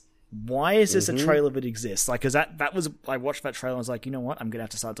this? Why is this a trailer that exists? Like, because that was... I watched that trailer and I was like, you know what? I'm going to have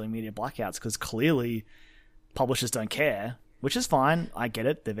to start doing media blackouts because clearly publishers don't care, which is fine. I get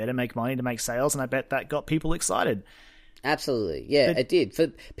it. They're there to make money, to make sales, and I bet that got people excited. Absolutely. Yeah, it did. For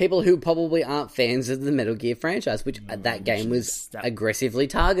people who probably aren't fans of the Metal Gear franchise, which that game was aggressively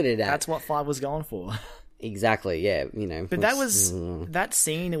targeted at. That's what 5 was going for. Exactly, yeah, you know. But that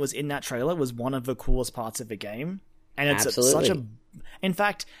scene that was in that trailer was one of the coolest parts of the game. And it's such a... In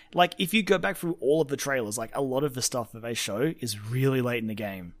fact, like, if you go back through all of the trailers, like, a lot of the stuff that they show is really late in the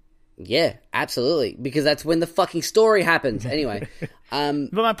game. Yeah, absolutely. Because that's when the fucking story happens. Anyway.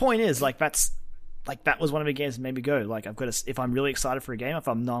 But my point is, like, that was one of the games that made me go, like, I've got to... If I'm really excited for a game, if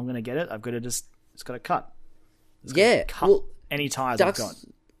I'm not going to get it, I've got to just... It's got to cut. Cut any ties I've got.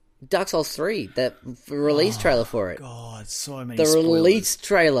 Dark Souls 3, the release trailer for it. God, so many The spoilers. release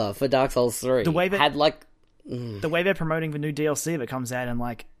trailer for Dark Souls 3 the way that, had like... The way they're promoting the new DLC that comes out in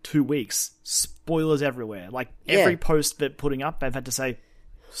like 2 weeks. Spoilers everywhere. Like, every post they're putting up, they've had to say,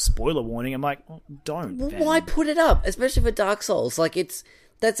 spoiler warning. I'm like, well, don't. Why put it up? Especially for Dark Souls. Like,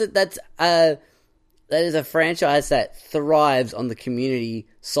 that is a franchise that thrives on the community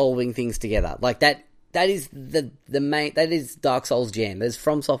solving things together. Like, that is the main... That is Dark Souls jam. That is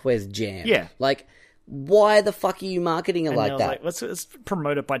From Software's jam. Yeah. Like, why the fuck are you marketing it like that? Like, let's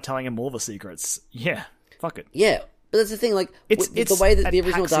promote it by telling him all the secrets. Yeah, fuck it. Yeah, but that's the thing. Like, it's the way that the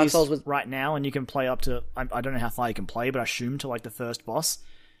original Dark Souls was right now, and you can play up to... I don't know how far you can play, but I assume to like the first boss.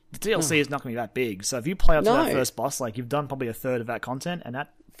 The DLC is not going to be that big, so if you play up to that first boss, like, you've done probably a third of that content, and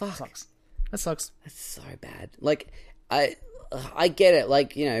that sucks. That sucks. That's so bad. Like, I get it.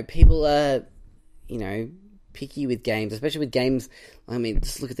 Like, you know, people are... you know, picky with games, especially with games. I mean,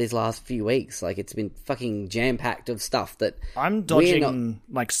 just look at these last few weeks. Like, it's been fucking jam-packed of stuff that... I'm dodging,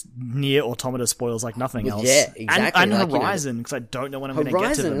 like, Nier Automata spoils like nothing else. Yeah, exactly. And like, Horizon, because I don't know when I'm going to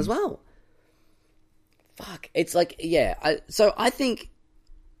get to them. Horizon as well. Fuck. It's like, yeah. So I think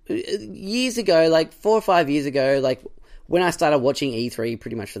years ago, like 4 or 5 years ago, like, when I started watching E3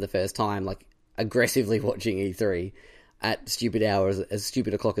 pretty much for the first time, like, aggressively watching E3 at stupid hours, at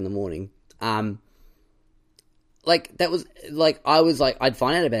stupid o'clock in the morning, like, that was, like, I was like, I'd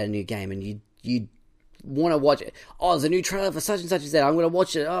find out about a new game and you'd want to watch it. Oh, there's a new trailer for such and such is out. I'm going to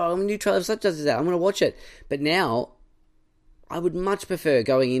watch it. Oh, a new trailer for such and such is out. I'm going to watch it. But now, I would much prefer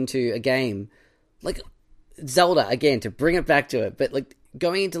going into a game, like Zelda, again, to bring it back to it, but, like,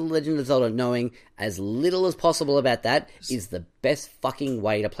 going into The Legend of Zelda knowing as little as possible about that is the best fucking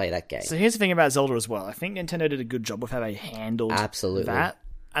way to play that game. So here's the thing about Zelda as well. I think Nintendo did a good job with how they handled that.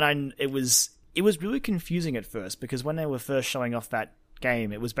 And it was really confusing at first, because when they were first showing off that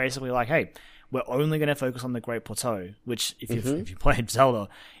game, it was basically like, hey, we're only going to focus on the Great Plateau, which, if you played Zelda,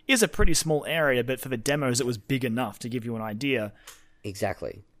 is a pretty small area, but for the demos, it was big enough to give you an idea.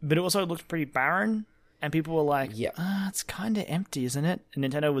 Exactly. But it also looked pretty barren, and people were like, it's kind of empty, isn't it? And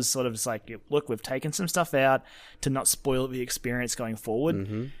Nintendo was sort of just like, look, we've taken some stuff out to not spoil the experience going forward.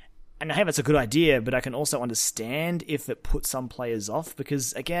 Mm-hmm. And hey, that's a good idea, but I can also understand if it puts some players off,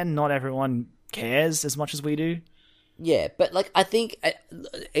 because, again, not everyone cares as much as we do. Yeah, but, like, I think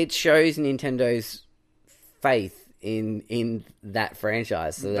it shows Nintendo's faith in that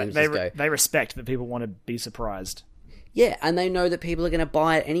franchise. So they respect that people want to be surprised. Yeah, and they know that people are going to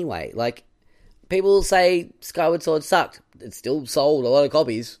buy it anyway. Like, people say Skyward Sword sucked. It still sold a lot of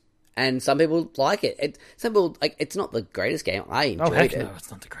copies. And some people like it. Some people, like, it's not the greatest game. I enjoyed it. No,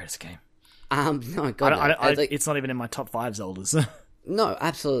 it's not the greatest game. No, God, no. It's not even in my top 5 Zeldas. No,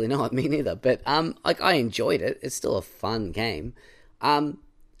 absolutely not. Me neither. But like I enjoyed it. It's still a fun game. And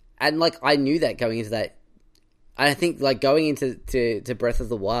like I knew that going into that. I think like going into to Breath of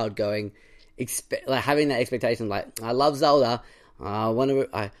the Wild, like having that expectation, like I love Zelda.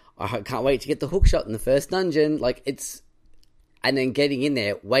 I can't wait to get the hook shot in the first dungeon. Like it's, and then getting in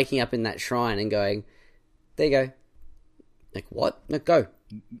there, waking up in that shrine, and going, there you go. Like what? No, go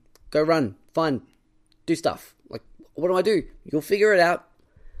run, find, do stuff. Like what do I do? You'll figure it out.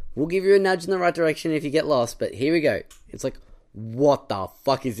 We'll give you a nudge in the right direction if you get lost. But here we go. It's like, what the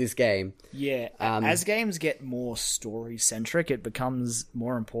fuck is this game? Yeah, as games get more story-centric, it becomes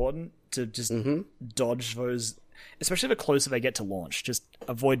more important to just dodge those, especially the closer they get to launch. Just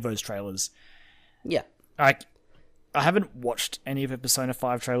avoid those trailers. Yeah. I haven't watched any of the Persona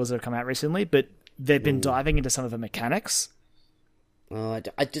 5 trailers that have come out recently, but they've been diving into some of the mechanics. I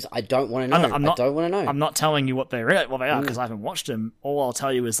don't want to know. I don't want to know. I'm not telling you what they are because I haven't watched them. All I'll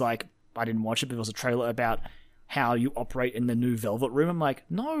tell you is like, I didn't watch it, but there was a trailer about how you operate in the new Velvet Room. I'm like,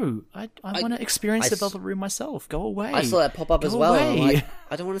 no, I want to experience the Velvet Room myself. Go away. I saw that pop up as well. And I'm like,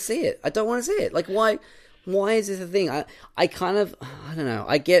 I don't want to see it. I don't want to see it. Like, why is this a thing? I kind of, I don't know.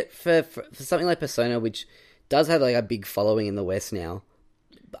 I get for something like Persona, which does have like a big following in the West now,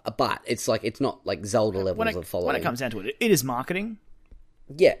 but it's like, it's not like Zelda levels of following. When it comes down to it, it is marketing.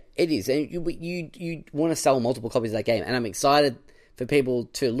 Yeah, it is. And you want to sell multiple copies of that game. And I'm excited for people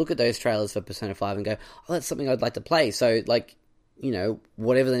to look at those trailers for Persona 5 and go, oh, that's something I'd like to play. So, like, you know,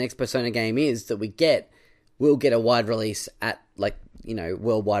 whatever the next Persona game is that we get, we'll get a wide release at, like, you know,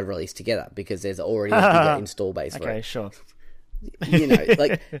 worldwide release together because there's already a bigger install base for it. Okay, sure. You know,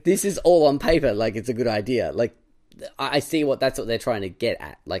 like, this is all on paper. Like, it's a good idea. Like, I see that's what they're trying to get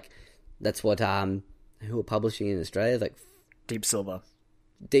at. Like, that's what, who are publishing in Australia? Like, Deep Silver,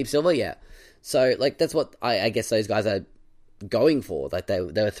 yeah. So, like, that's what I guess those guys are going for. Like they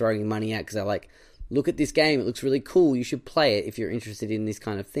were throwing money out because they're like, look at this game, it looks really cool, you should play it if you're interested in this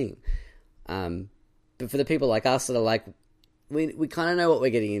kind of thing. But for the people like us that are like, we kind of know what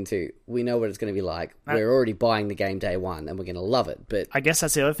we're getting into, we know what it's going to be like, we're already buying the game day one and we're going to love it. But I guess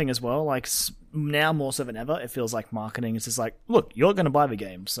that's the other thing as well, like now more so than ever it feels like marketing is just like, look, you're going to buy the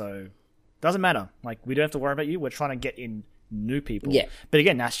game, so doesn't matter, like we don't have to worry about you, we're trying to get in new people. Yeah, but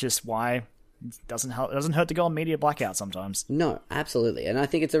again, that's just why it doesn't hurt to go on media blackout sometimes. No, absolutely. And I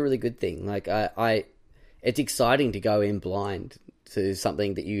think it's a really good thing. Like it's exciting to go in blind to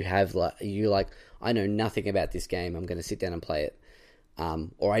something that you have like I know nothing about this game, I'm going to sit down and play it.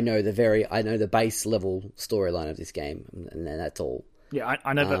 Or I know the base level storyline of this game, and that's all. Yeah,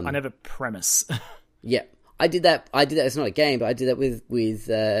 I know the premise. Yeah. I did that. It's not a game, but I did that with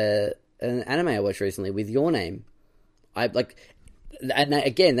an anime I watched recently with Your Name. That's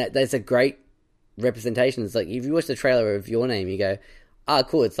a great representation. It's like if you watch the trailer of Your Name, you go,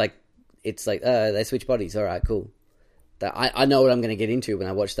 cool. It's like they switch bodies. All right, cool. I know what I'm going to get into when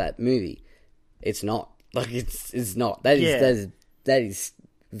I watch that movie. It's not like it's not. That is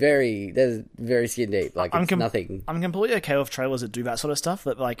very skin deep. Like it's nothing. I'm completely okay with trailers that do that sort of stuff.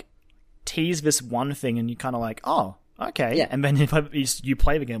 That like tease this one thing, and you kind of like, oh, okay, yeah. And then you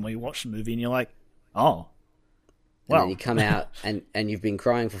play the game or you watch the movie, and you're like, oh. And then you come out and you've been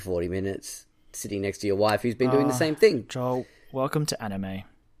crying for 40 minutes sitting next to your wife who's been doing the same thing. Joel, welcome to anime.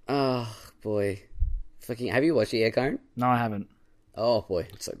 Oh, boy. Have you watched it yet, Karen? No, I haven't. Oh, boy.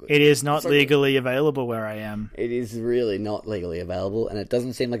 It's so good. It is not legally available where I am. It is really not legally available, and it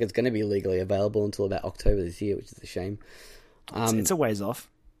doesn't seem like it's going to be legally available until about October this year, which is a shame. It's a ways off.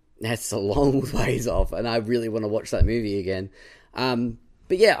 That's a long ways off, and I really want to watch that movie again.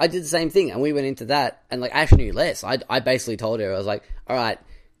 But yeah, I did the same thing, and we went into that, and like Ash knew less. I basically told her, I was like, all right,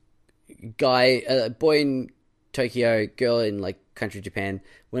 boy in Tokyo, girl in like country Japan,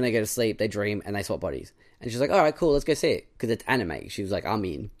 when they go to sleep, they dream and they swap bodies. And she's like, all right, cool, let's go see it, because it's anime. She was like, I'm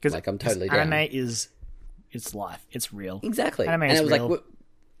in. Like, I'm totally down. Anime it's life. It's real. Exactly. Anime is real.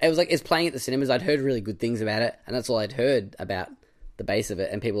 It was like, it's playing at the cinemas. I'd heard really good things about it, and that's all I'd heard about the base of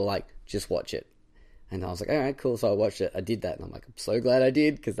it, and people were like, just watch it. And I was like, all right, cool. So I watched it. I did that. And I'm like, I'm so glad I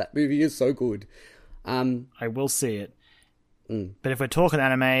did, because that movie is so good. I will see it. But if we're talking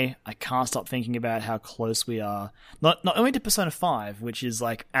anime, I can't stop thinking about how close we are. Not only to Persona 5, which is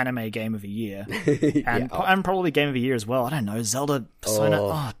like anime game of the year, and probably game of the year as well. I don't know, Zelda, Persona.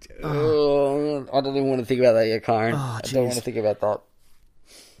 I don't even want to think about that yet, Karen. I don't want to think about that.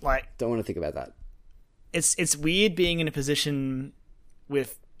 Don't want to think about that. It's weird being in a position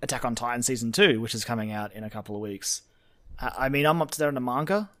with Attack on Titan Season 2, which is coming out in a couple of weeks. I mean, I'm up to date on the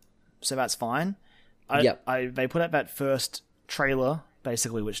manga, so that's fine. They put out that first trailer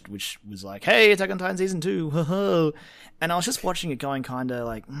basically, which was like, hey, Attack on Titan Season 2, and I was just watching it going kind of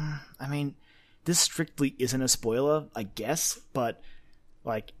like, I mean, this strictly isn't a spoiler, I guess, but,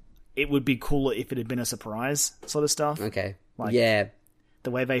 like, it would be cooler if it had been a surprise sort of stuff. Okay. Like, yeah.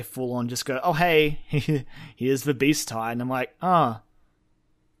 The way they full on just go, oh, hey, here's the Beast Titan. I'm like,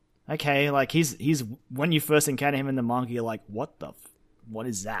 okay, like, he's when you first encounter him in the manga, you're like, what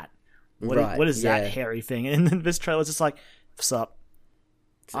is that? What is that hairy thing? And then this trailer's just like, what's up?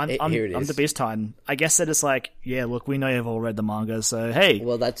 I'm the Beast Titan. I guess they're just like, yeah, look, we know you've all read the manga, so hey,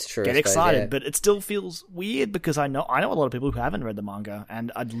 well, that's true. Get excited, but it still feels weird because I know a lot of people who haven't read the manga, and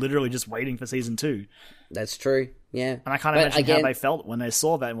are literally just waiting for season 2. That's true. Yeah, and I can't imagine how they felt when they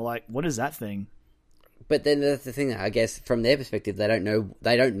saw that and were like, "What is that thing?" But then that's the thing. I guess from their perspective, they don't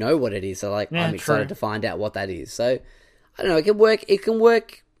know what it is. So like, I'm excited to find out what that is. So I don't know. It can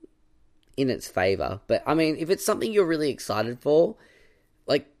work in its favor. But I mean, if it's something you're really excited for,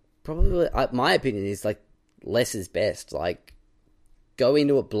 like, probably my opinion is like less is best. Like, go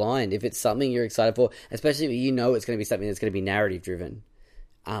into it blind. If it's something you're excited for, especially if you know it's going to be something that's going to be narrative driven,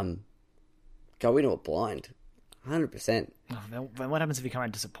 go into it blind, 100%. Then what happens if you come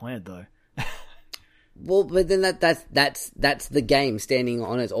out disappointed though? Well, but then that's the game standing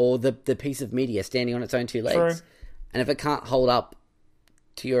on its, or the piece of media standing on its own two legs. True. And if it can't hold up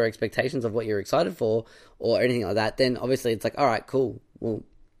to your expectations of what you're excited for or anything like that, then obviously it's like, all right, cool. Well,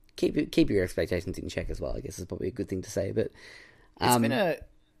 keep your expectations in check as well. I guess is probably a good thing to say. But it's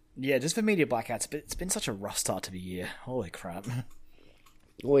been just for media blackouts. But it's been such a rough start to the year. Holy crap!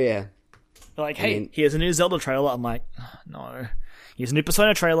 Oh yeah. Like, hey, here's a new Zelda trailer. I'm like, no. Here's a new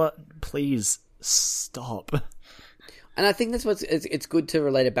Persona trailer. Please stop. And I think that's it's good to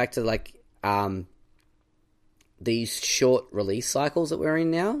relate it back to like these short release cycles that we're in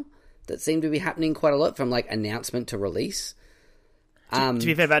now that seem to be happening quite a lot, from like announcement to release. To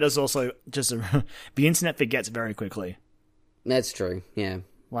be fair, that is also just the internet forgets very quickly. That's true. Yeah.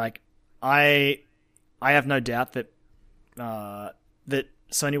 Like, I have no doubt that that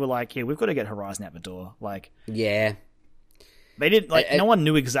Sony were like, yeah, we've got to get Horizon out the door. Like, yeah. They did, like, no one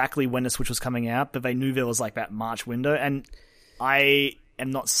knew exactly when the Switch was coming out, but they knew there was, like, that March window, and I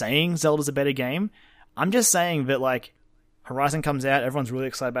am not saying Zelda's a better game. I'm just saying that, like, Horizon comes out, everyone's really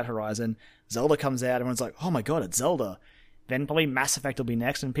excited about Horizon. Zelda comes out, everyone's like, oh my god, it's Zelda. Then probably Mass Effect will be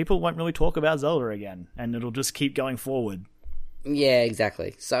next, and people won't really talk about Zelda again, and it'll just keep going forward. Yeah,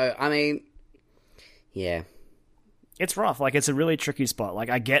 exactly. So, I mean, yeah. It's rough. Like, it's a really tricky spot. Like,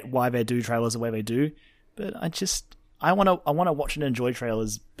 I get why they do trailers the way they do, but I want to watch and enjoy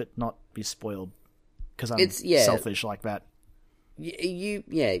trailers, but not be spoiled because I'm selfish like that.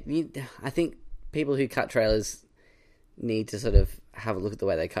 I think people who cut trailers need to sort of have a look at the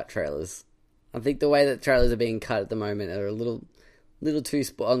way they cut trailers. I think the way that trailers are being cut at the moment are a little too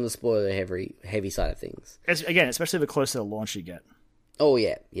on the spoiler heavy side of things. Again, especially the closer to launch you get. Oh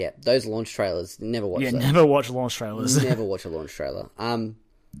yeah. Those launch trailers, never watch those. Never watch launch trailers. Never watch a launch trailer.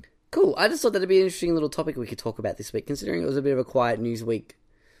 Cool. I just thought that'd be an interesting little topic we could talk about this week, considering it was a bit of a quiet news week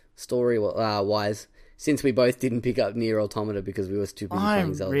story-wise, since we both didn't pick up Nier Automata because we were too busy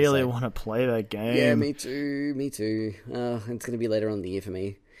playing Zelda. I really want to play that game. Yeah, me too. It's going to be later on in the year for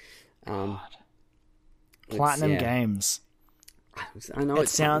me. Platinum Games. I know it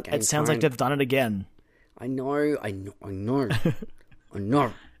sounds like they've done it again. I know.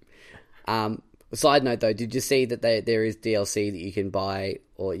 Side note though, did you see that there is DLC that you can buy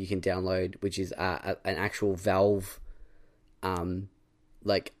or you can download, which is an actual Valve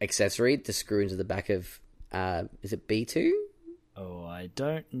like accessory to screw into the back of is it B2? Oh, I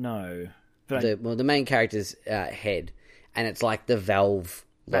don't know. But the main character's head, and it's like the Valve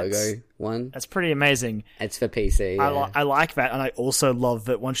logo one. That's pretty amazing. It's for PC. Yeah. I like that, and I also love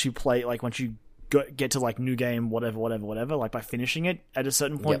that once you get to like new game, whatever, like by finishing it, at a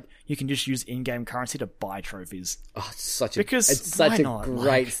certain point, you can just use in-game currency to buy trophies. Oh, it's such a great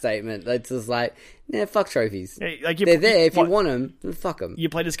statement. It's just like, nah, fuck trophies. Like they're there if you want them, then fuck them. You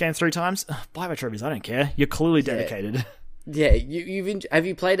played this game 3 times? Buy my trophies, I don't care. You're clearly dedicated. Yeah, have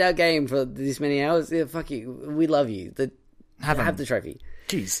you played our game for this many hours? Yeah, fuck you. We love you. Have the trophy.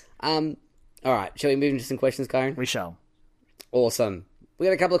 Jeez. Alright, shall we move into some questions, Kyron? We shall. Awesome. We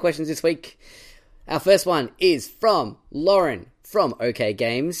got a couple of questions this week. Our first one is from Lauren from OK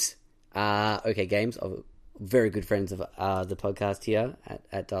Games. OK Games, very good friends of the podcast here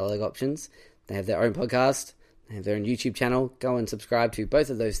at Dialogue Options. They have their own podcast. They have their own YouTube channel. Go and subscribe to both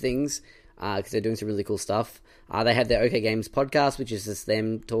of those things because they're doing some really cool stuff. They have their OK Games podcast, which is just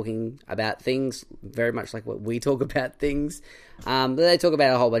them talking about things, very much like what we talk about things. But they talk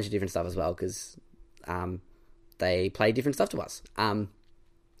about a whole bunch of different stuff as well because they play different stuff to us.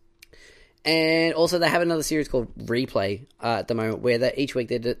 And also they have another series called Replay at the moment, where each week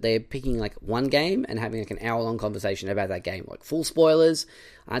they're picking like one game and having like an hour-long conversation about that game, like full spoilers.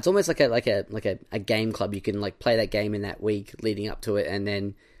 It's almost like a game club. You can like play that game in that week leading up to it, and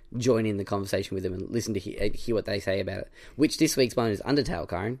then join in the conversation with them and listen to hear what they say about it. Which this week's one is Undertale,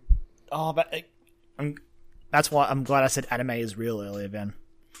 Karen. Oh, but that's why I'm glad I said anime is real earlier, Ben.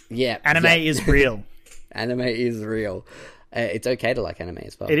 Yeah, anime is real. Anime is real. It's okay to like anime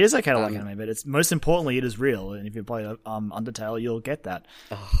as well. It is okay to like anime, but it's most importantly, it is real. And if you play Undertale, you'll get that.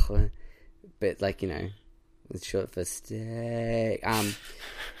 Oh, but like, you know, it's short for stay.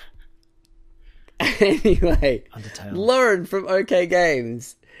 Anyway, Undertale. Lauren from OK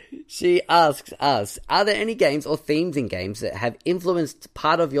Games, she asks us, are there any games or themes in games that have influenced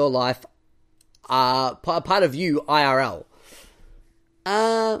part of your life, part of you IRL?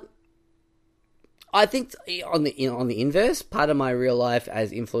 I think on the inverse, part of my real life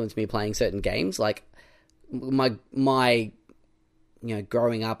has influenced me playing certain games. Like my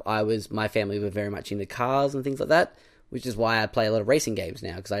growing up, my family were very much into cars and things like that, which is why I play a lot of racing games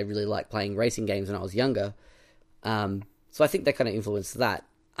now, because I really like playing racing games when I was younger. So I think that kind of influenced that.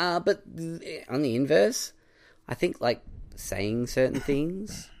 But on the inverse, I think like saying certain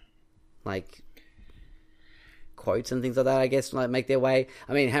things, like quotes and things like that, I guess, like make their way.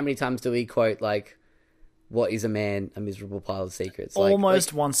 I mean, how many times do we quote like, "What is a man? A miserable pile of secrets."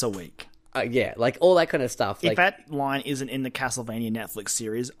 Almost once a week. Yeah, like all that kind of stuff. If that line isn't in the Castlevania Netflix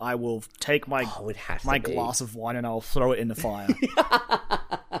series, I will take my glass of wine and I'll throw it in the fire.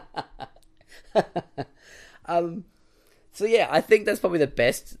 So yeah, I think that's probably the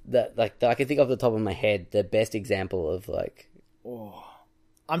best that I can think of off the top of my head. The best example of like. Oh,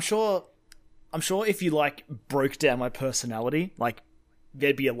 I'm sure if you like broke down my personality, like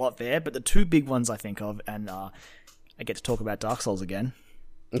there'd be a lot there. But the two big ones I think of, and I get to talk about Dark Souls again.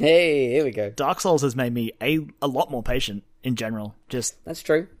 Hey, here we go. Dark Souls has made me a lot more patient in general. Just that's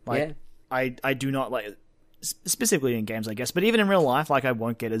true. Like, yeah, I do not like, specifically in games, I guess, but even in real life, like I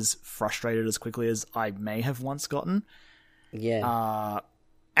won't get as frustrated as quickly as I may have once gotten. Yeah.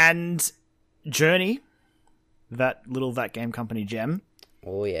 And Journey, that game company gem.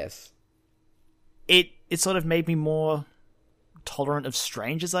 Oh yes. It sort of made me more tolerant of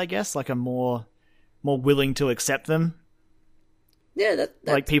strangers, I guess. Like I'm more willing to accept them. Yeah, that's...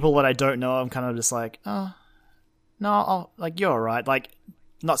 like people that I don't know, I'm kind of just like, oh, no, like you're alright. Like,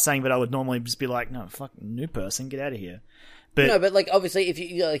 not saying that I would normally just be like, no, fuck, new person, get out of here. But no, but like obviously, if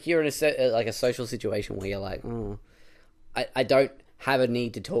you're in a social situation where you're like, oh, I don't have a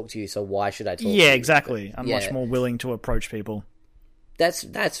need to talk to you, so why should I talk? To you? Yeah, exactly. I'm much more willing to approach people.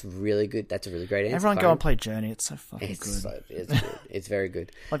 That's really good. That's a really great answer. Everyone go and play Journey. It's so fucking good. It's good. It's very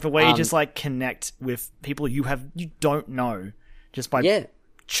good. Like the way you just like connect with people you don't know just by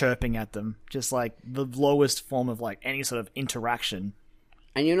chirping at them. Just like the lowest form of like any sort of interaction.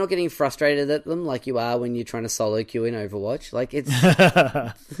 And you're not getting frustrated at them like you are when you're trying to solo queue in Overwatch. Like it's,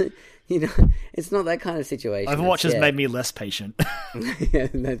 it's not that kind of situation. Overwatch has made me less patient. Yeah,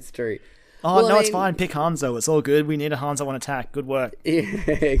 that's true. Oh, well, it's fine. Pick Hanzo. It's all good. We need a Hanzo on attack. Good work.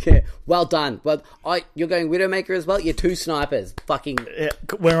 Yeah. Well done. Well, you're going Widowmaker as well? You're two snipers. Fucking... Yeah,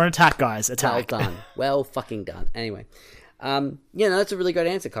 we're on attack, guys. Attack. Well done. Well fucking done. Anyway. That's a really good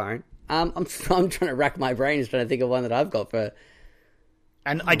answer, Karen. I'm trying to rack my brains trying to think of one that I've got for...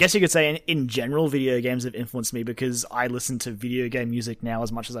 And I guess you could say, in general, video games have influenced me because I listen to video game music now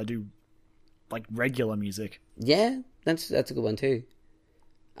as much as I do, like, regular music. Yeah, that's a good one too.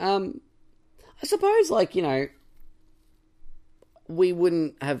 I suppose, like, we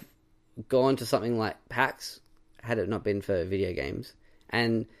wouldn't have gone to something like PAX had it not been for video games.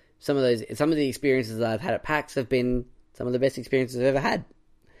 And some of the experiences that I've had at PAX have been some of the best experiences I've ever had.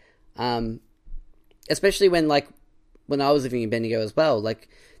 Especially when I was living in Bendigo as well, like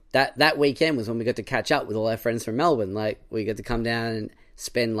that weekend was when we got to catch up with all our friends from Melbourne. Like we got to come down and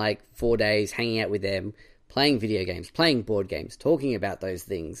spend like 4 days hanging out with them, playing video games, playing board games, talking about those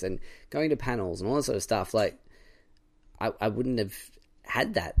things and going to panels and all that sort of stuff. Like I wouldn't have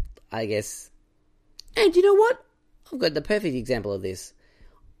had that, I guess. And you know what? I've got the perfect example of this.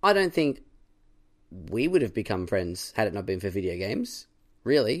 I don't think we would have become friends had it not been for video games.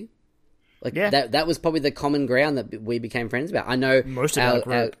 Really. Like that was probably the common ground that we became friends about. I know most of our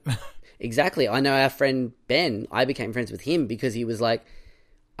group. Exactly. I know our friend Ben, I became friends with him because he was like,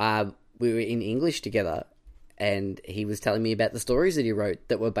 we were in English together and he was telling me about the stories that he wrote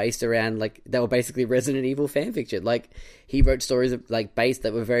that were based around, like, they were basically Resident Evil fanfiction. Like, he wrote stories like based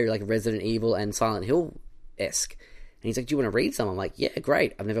that were very like Resident Evil and Silent Hill-esque. And he's like, do you want to read some? I'm like, yeah,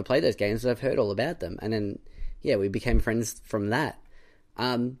 great. I've never played those games, but I've heard all about them. And then yeah, we became friends from that.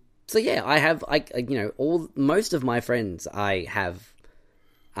 So yeah, I have most of my friends I have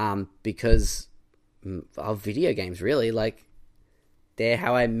because of video games. Really, like they're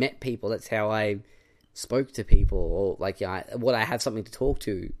how I met people. That's how I spoke to people, or what I have something to talk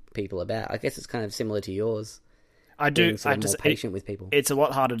to people about. I guess it's kind of similar to yours. I do. I'm more patient with people. It's a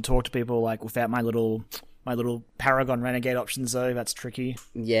lot harder to talk to people without my little Paragon Renegade options though. That's tricky.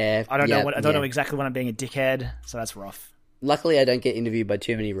 Yeah, I don't know exactly when I'm being a dickhead, so that's rough. Luckily, I don't get interviewed by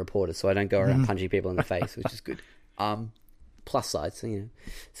too many reporters, so I don't go around punching people in the face, which is good. Plus sides, swings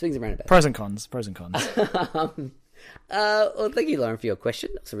and roundabouts. Pros and cons. Well, thank you, Lauren, for your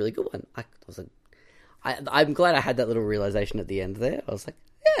question. That's a really good one. I'm glad I had that little realization at the end there. I was like,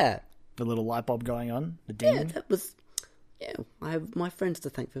 yeah. The little light bulb going on. The ding. Yeah, that was... Yeah, I have my friends to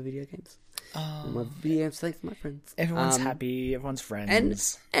thank for video games. My video games to thank for my friends. Everyone's happy. Everyone's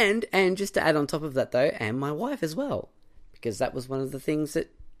friends. And just to add on top of that, though, and my wife as well. Because that was one of the things that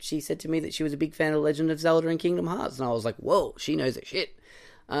she said to me, that she was a big fan of Legend of Zelda and Kingdom Hearts. And I was like, whoa, she knows her shit.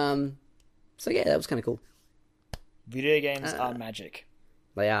 So yeah, that was kind of cool. Video games are magic.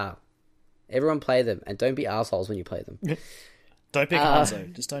 They are. Everyone play them, and don't be assholes when you play them. Don't pick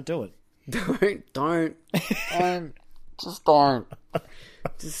Hanzo. Just don't do it. Don't. Just don't.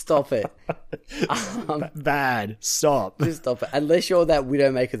 Just stop it. Bad. Stop. Just stop it. Unless you're that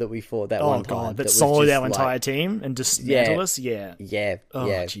Widowmaker that we fought that one time. Oh, God. That soloed our entire team and dismantled us? Yeah. Yeah. Oh,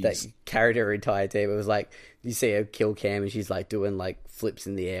 yeah. Geez. That carried her entire team. It was like, you see her kill cam and she's like doing like flips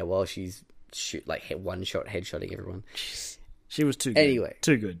in the air while she's one-shot headshotting everyone. She was too good. Anyway.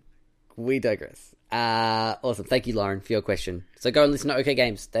 Too good. We digress. Awesome. Thank you, Lauren, for your question. So go and listen to OK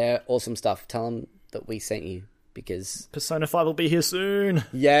Games. They're awesome stuff. Tell them that we sent you, because Persona 5 will be here soon.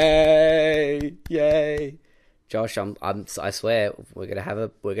 Yay! Josh, I swear we're gonna have a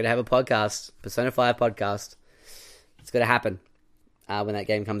podcast, Persona 5 podcast. It's gonna happen when that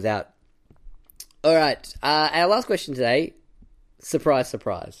game comes out. All right. Our last question today, surprise,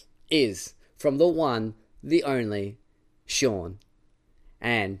 surprise, is from the one, the only, Sean.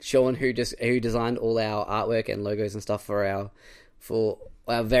 And Sean, who designed all our artwork and logos and stuff for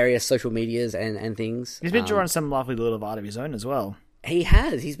our various social medias and things. He's been drawing some lovely little art of his own as well. He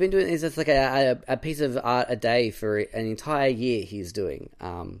has. He's been doing. It's like a piece of art a day for an entire year. He's doing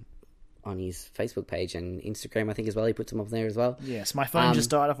on his Facebook page and Instagram, I think, as well. He puts them up there as well. Yes, my phone just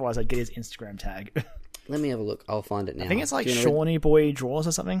died. Otherwise, I'd get his Instagram tag. Let me have a look. I'll find it now. I think it's like Shawnee Boy Draws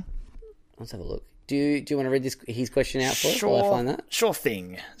or something. Let's have a look. Do you want to read his question out for us while I find that? Sure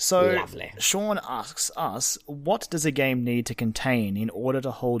thing. So, lovely. Sean asks us, what does a game need to contain in order to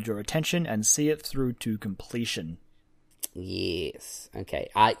hold your attention and see it through to completion? Yes. Okay.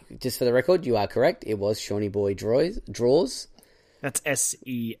 Just for the record, you are correct. It was Shawnee Boy Draws. That's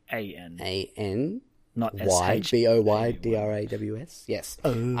SEAN. AN. Not BOYDRAWS. Yes.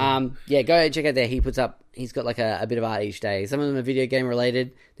 Oh. Yeah, go check out there. He's got like a bit of art each day. Some of them are video game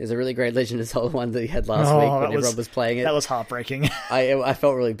related. There's a really great Legend of Zelda one that he had last week when everyone was playing it. That was heartbreaking. I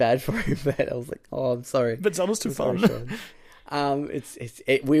felt really bad for him, but I was like, oh, I'm sorry. But Zelda's too fun.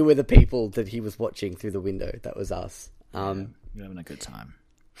 We were the people that he was watching through the window. That was us. You're having a good time.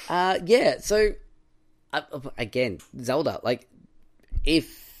 Yeah. So again, Zelda. Like,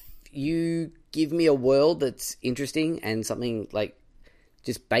 if you give me a world that's interesting and something like,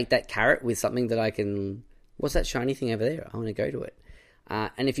 just bait that carrot with something that I can... What's that shiny thing over there? I want to go to it.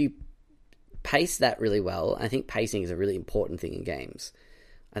 And if you pace that really well, I think pacing is a really important thing in games.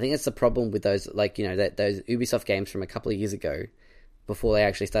 I think that's the problem with those, like, those Ubisoft games from a couple of years ago, before they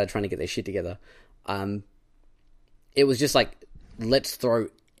actually started trying to get their shit together. It was just like, let's throw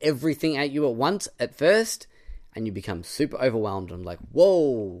everything at you at once at first, and you become super overwhelmed. I'm like,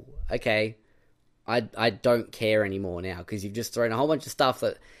 whoa, okay. I don't care anymore now, because you've just thrown a whole bunch of stuff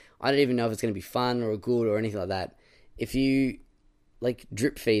that I don't even know if it's going to be fun or good or anything like that. If you like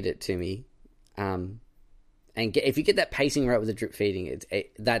drip feed it to me, and if you get that pacing right with the drip feeding,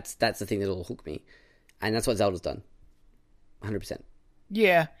 that's the thing that'll hook me, and that's what Zelda's done, 100%.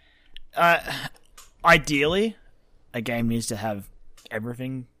 Yeah, ideally, a game needs to have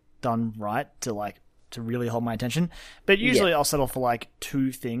everything done right to really hold my attention. But usually I'll settle for like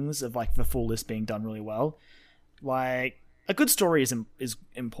two things of like the full list being done really well. Like, a good story is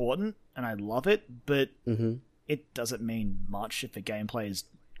important and I love it, but it doesn't mean much if the gameplay is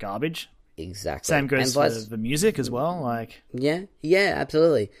garbage. Exactly. Same goes for the music as well. Like, yeah,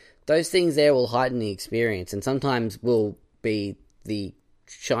 absolutely. Those things there will heighten the experience and sometimes will be the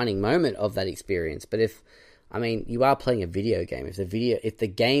shining moment of that experience. But you are playing a video game. If the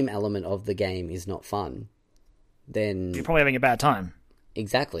game element of the game is not fun, then you're probably having a bad time.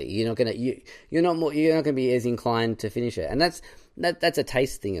 Exactly. You're not gonna be as inclined to finish it, and that's a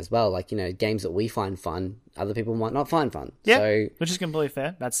taste thing as well. Like, games that we find fun, other people might not find fun. Yeah, so, which is completely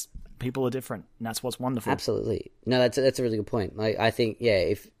fair. That's people are different, and that's what's wonderful. Absolutely. No, that's a really good point. Like, I think,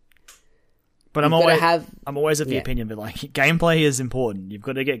 But I'm always of the opinion that like gameplay is important. You've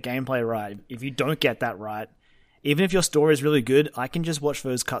got to get gameplay right. If you don't get that right, even if your story is really good, I can just watch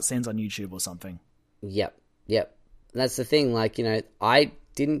those cutscenes on YouTube or something. Yep. That's the thing. Like, I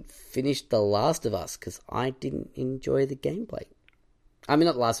didn't finish The Last of Us because I didn't enjoy the gameplay. I mean,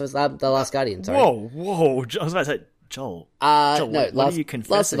 not The Last of Us, The Last Guardian. Sorry. Whoa! I was about to say, Joel. What are you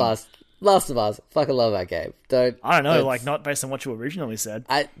confessing? Last of Us. Fucking love that game. I don't know, like not based on what you originally said.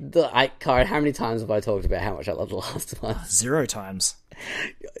 Karen, how many times have I talked about how much I love The Last of Us? 0 times.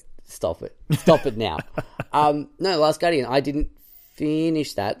 Stop it. Stop it now. No, Last Guardian, I didn't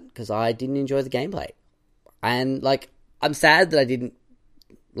finish that because I didn't enjoy the gameplay. And, like, I'm sad that I didn't,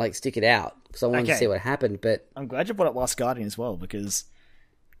 like, stick it out because I wanted to see what happened, but... I'm glad you brought up Last Guardian as well, because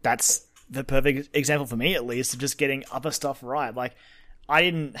that's the perfect example for me, at least, of just getting other stuff right. Like, I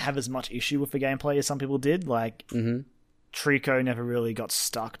didn't have as much issue with the gameplay as some people did. Like, Trico never really got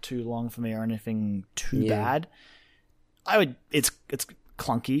stuck too long for me or anything too bad. It's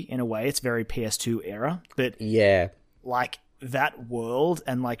clunky in a way. It's very PS2 era, but like that world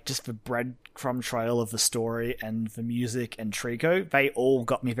and like just the breadcrumb trail of the story and the music and Trico, they all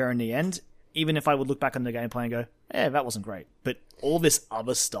got me there in the end. Even if I would look back on the gameplay and go, that wasn't great, but all this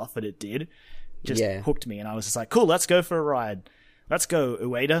other stuff that it did just hooked me, and I was just like, cool, let's go for a ride. Let's go,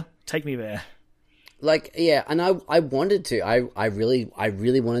 Ueda. Take me there. Like, and I wanted to. I really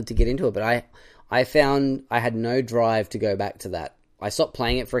wanted to get into it, but I found I had no drive to go back to that. I stopped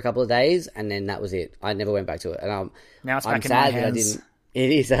playing it for a couple of days, and then that was it. I never went back to it, and now it's I'm back in sad my that hands. I didn't.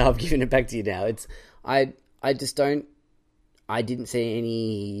 It is. I've given it back to you now. I just don't. I didn't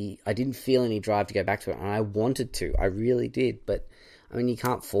feel any drive to go back to it, and I wanted to. I really did, but I mean, you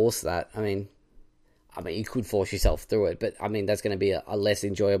can't force that. I mean, you could force yourself through it, but I mean, that's going to be a less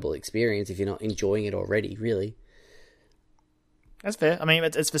enjoyable experience if you're not enjoying it already, really. That's fair. I mean,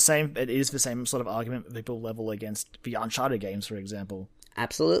 it's the same. It is the same sort of argument that people level against the Uncharted games, for example.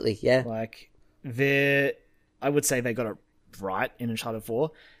 Absolutely, yeah. Like, I would say they got it right in Uncharted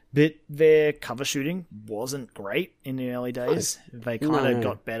 4, but their cover shooting wasn't great in the early days. They kind of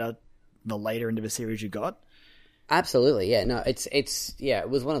got better the later into the series you got. Absolutely, yeah. No, it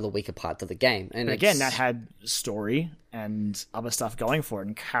was one of the weaker parts of the game. And again, that had story and other stuff going for it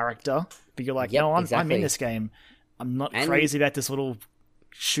and character. But you're like, exactly. I'm in this game. I'm not crazy about this little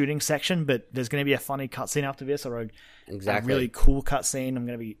shooting section, but there's going to be a funny cutscene after this, or a really cool cutscene.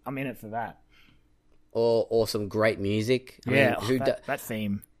 I'm in it for that. Or some great music. That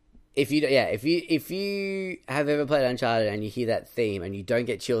theme. If you have ever played Uncharted and you hear that theme and you don't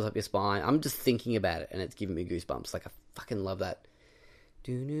get chills up your spine, I'm just thinking about it and it's giving me goosebumps. Like, I fucking love that.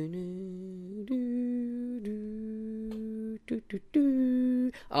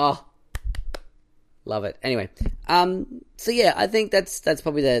 Oh, love it. Anyway, so yeah, I think that's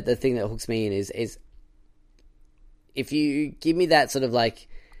probably the thing that hooks me in is if you give me that sort of like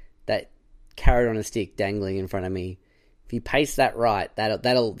that carrot on a stick dangling in front of me, if you pace that right,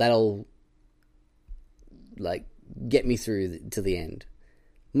 that'll like get me through to the end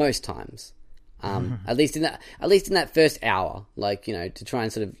most times. At least in that first hour, like, to try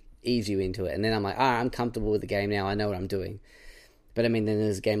and sort of ease you into it, and then I'm like, I'm comfortable with the game now. I know what I'm doing. But I mean, then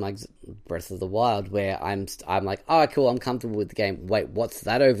there's a game like Breath of the Wild where I'm like, cool, I'm comfortable with the game. Wait, what's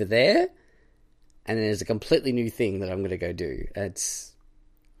that over there? And then there's a completely new thing that I'm going to go do. It's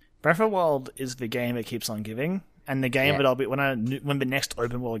Breath of the Wild is the game that keeps on giving, and the game that I'll be when the next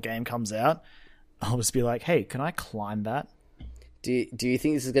open world game comes out, I'll just be like, hey, can I climb that? Do you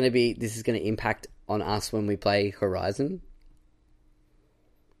think this is going to impact on us when we play Horizon?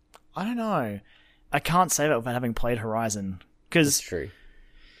 I don't know. I can't say that without having played Horizon. That's true.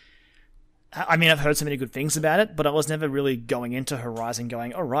 I mean, I've heard so many good things about it, but I was never really going into Horizon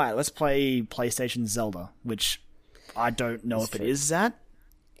going, all right, let's play PlayStation Zelda, which I don't know if it is that.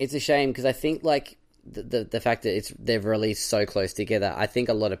 It's a shame because I think like the fact that they've released so close together, I think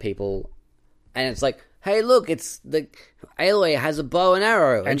a lot of people, and it's like, hey, look, it's the Aloy has a bow and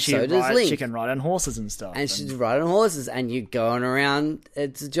arrow, and so does Link. She can ride on horses and stuff. And she's riding on horses, and you're going around,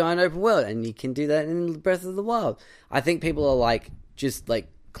 it's a giant open world, and you can do that in Breath of the Wild. I think people are like, just like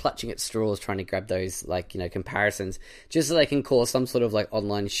clutching at straws trying to grab those, like, comparisons, just so they can cause some sort of like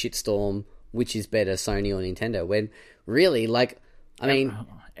online shitstorm, which is better, Sony or Nintendo, when really, like, I mean...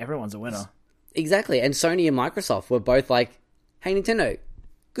 Everyone's a winner. Exactly, and Sony and Microsoft were both like, hey, Nintendo,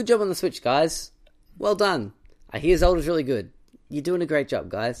 good job on the Switch, guys. Well done. I hear Zelda's really good. you're doing a great job,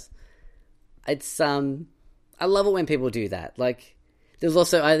 guys. It's I love it when people do that. Like, there's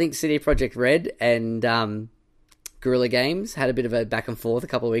also, I think, CD Projekt Red and Guerrilla Games had a bit of a back and forth a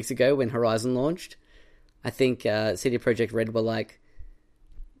couple of weeks ago when Horizon launched. I think CD Projekt Red were like,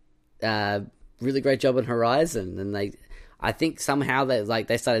 really great job on Horizon, and I think somehow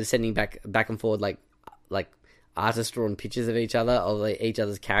they started sending back and forward like artist drawn pictures of each other, or like each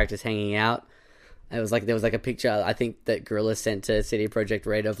other's characters hanging out. It was like there was like a picture I think that Guerrilla sent to CD Projekt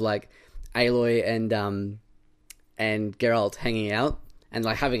Red of like Aloy and Geralt hanging out and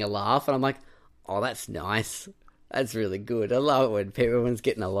like having a laugh, and I'm like, oh, that's nice. That's really good. I love it when everyone's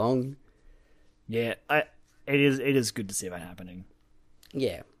getting along. Yeah, it is good to see that happening.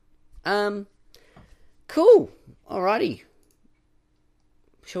 Yeah. Cool. Alrighty.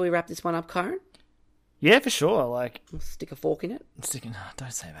 Shall we wrap this one up, Kyron? Yeah, for sure. Like, stick a fork in it.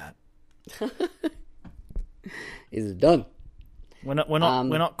 Don't say that. Is it done? We're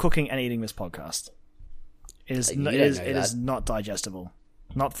not cooking and eating this podcast. It is not digestible.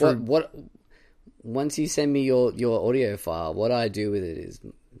 Not through what. Once you send me your audio file, what I do with it is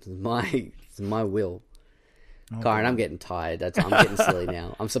my will. Kyron, I'm getting tired. I'm getting silly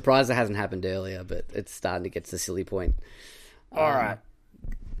now. I'm surprised it hasn't happened earlier, but it's starting to get to the silly point. All right.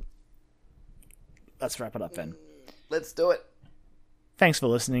 Let's wrap it up then. Let's do it. Thanks for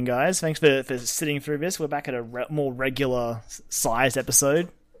listening, guys. Thanks for sitting through this. We're back at a more regular sized episode.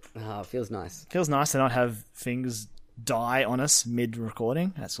 It feels nice. Feels nice to not have things die on us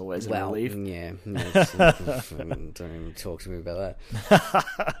mid-recording. That's always a relief. Yeah. Don't even talk to me about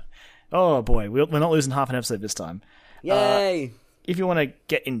that. Oh boy, we're not losing half an episode this time. Yay! If you want to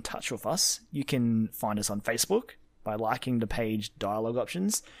get in touch with us, you can find us on Facebook by liking the page Dialogue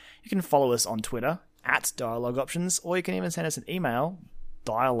Options. You can follow us on Twitter @DialogueOptions, or you can even send us an email,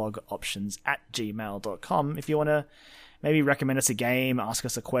 dialogueoptions@gmail.com, if you want to maybe recommend us a game, ask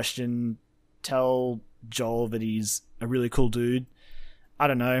us a question, tell Joel that he's a really cool dude. I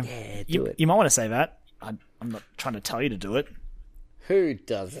don't know. Yeah, you might want to say that. I'm not trying to tell you to do it. Who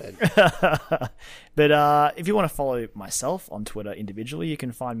doesn't? But if you want to follow myself on Twitter individually, you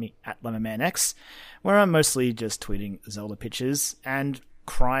can find me @LemonManX, where I'm mostly just tweeting Zelda pictures and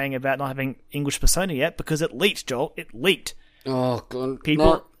crying about not having English Persona yet because it leaked, Joel. It leaked. Oh, God.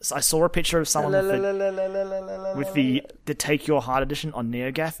 People, I saw a picture of someone with the Take Your Heart edition on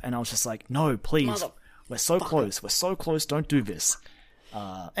NeoGAF, and I was just like, no, please. We're so close. We're so close. Don't do this.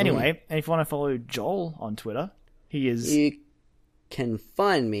 Anyway, and if you want to follow Joel on Twitter, he is... You can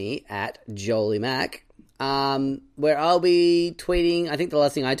find me @JolieMac, where I'll be tweeting. I think the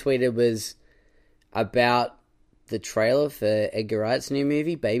last thing I tweeted was about the trailer for Edgar Wright's new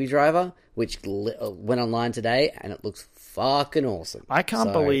movie, Baby Driver, which went online today, and it looks fucking awesome. I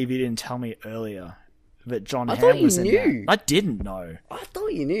can't believe you didn't tell me earlier that John Hamm was in that. I didn't know. I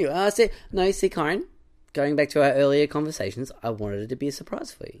thought you knew. I said, no, see, Kyron, going back to our earlier conversations, I wanted it to be a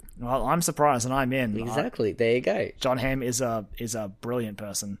surprise for you. Well, I'm surprised, and I'm in. Exactly. There you go. John Hamm is a brilliant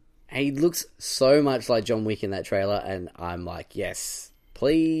person. He looks so much like John Wick in that trailer, and I'm like, yes,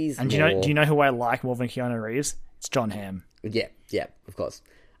 please. And do you know who I like more than Keanu Reeves? It's John Hamm. Yeah, of course.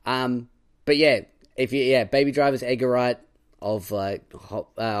 But yeah, Baby Driver's Edgar Wright of like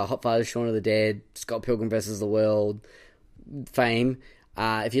Hot Fuzz, Shaun of the Dead, Scott Pilgrim vs. the World fame.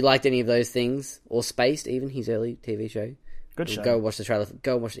 If you liked any of those things, or Spaced, even his early TV show, good show. Go watch the trailer.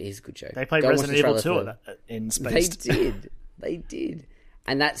 Go watch it. It's a good show. They played Resident Evil 2 in Spaced. They did,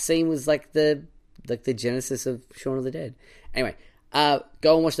 and that scene was like the genesis of Shaun of the Dead. Anyway, go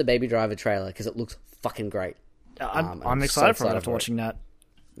and watch the Baby Driver trailer because it looks fucking great. I'm excited for it after watching that.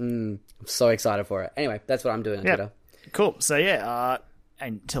 I'm so excited for it. Anyway, that's what I'm doing on Twitter. Cool. So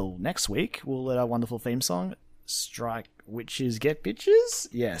until next week, we'll let our wonderful theme song, Strike Witches Get Bitches,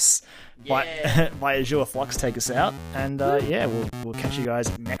 yes, by Azure Flux take us out. And we'll catch you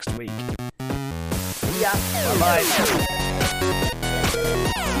guys next week. Yeah. Bye.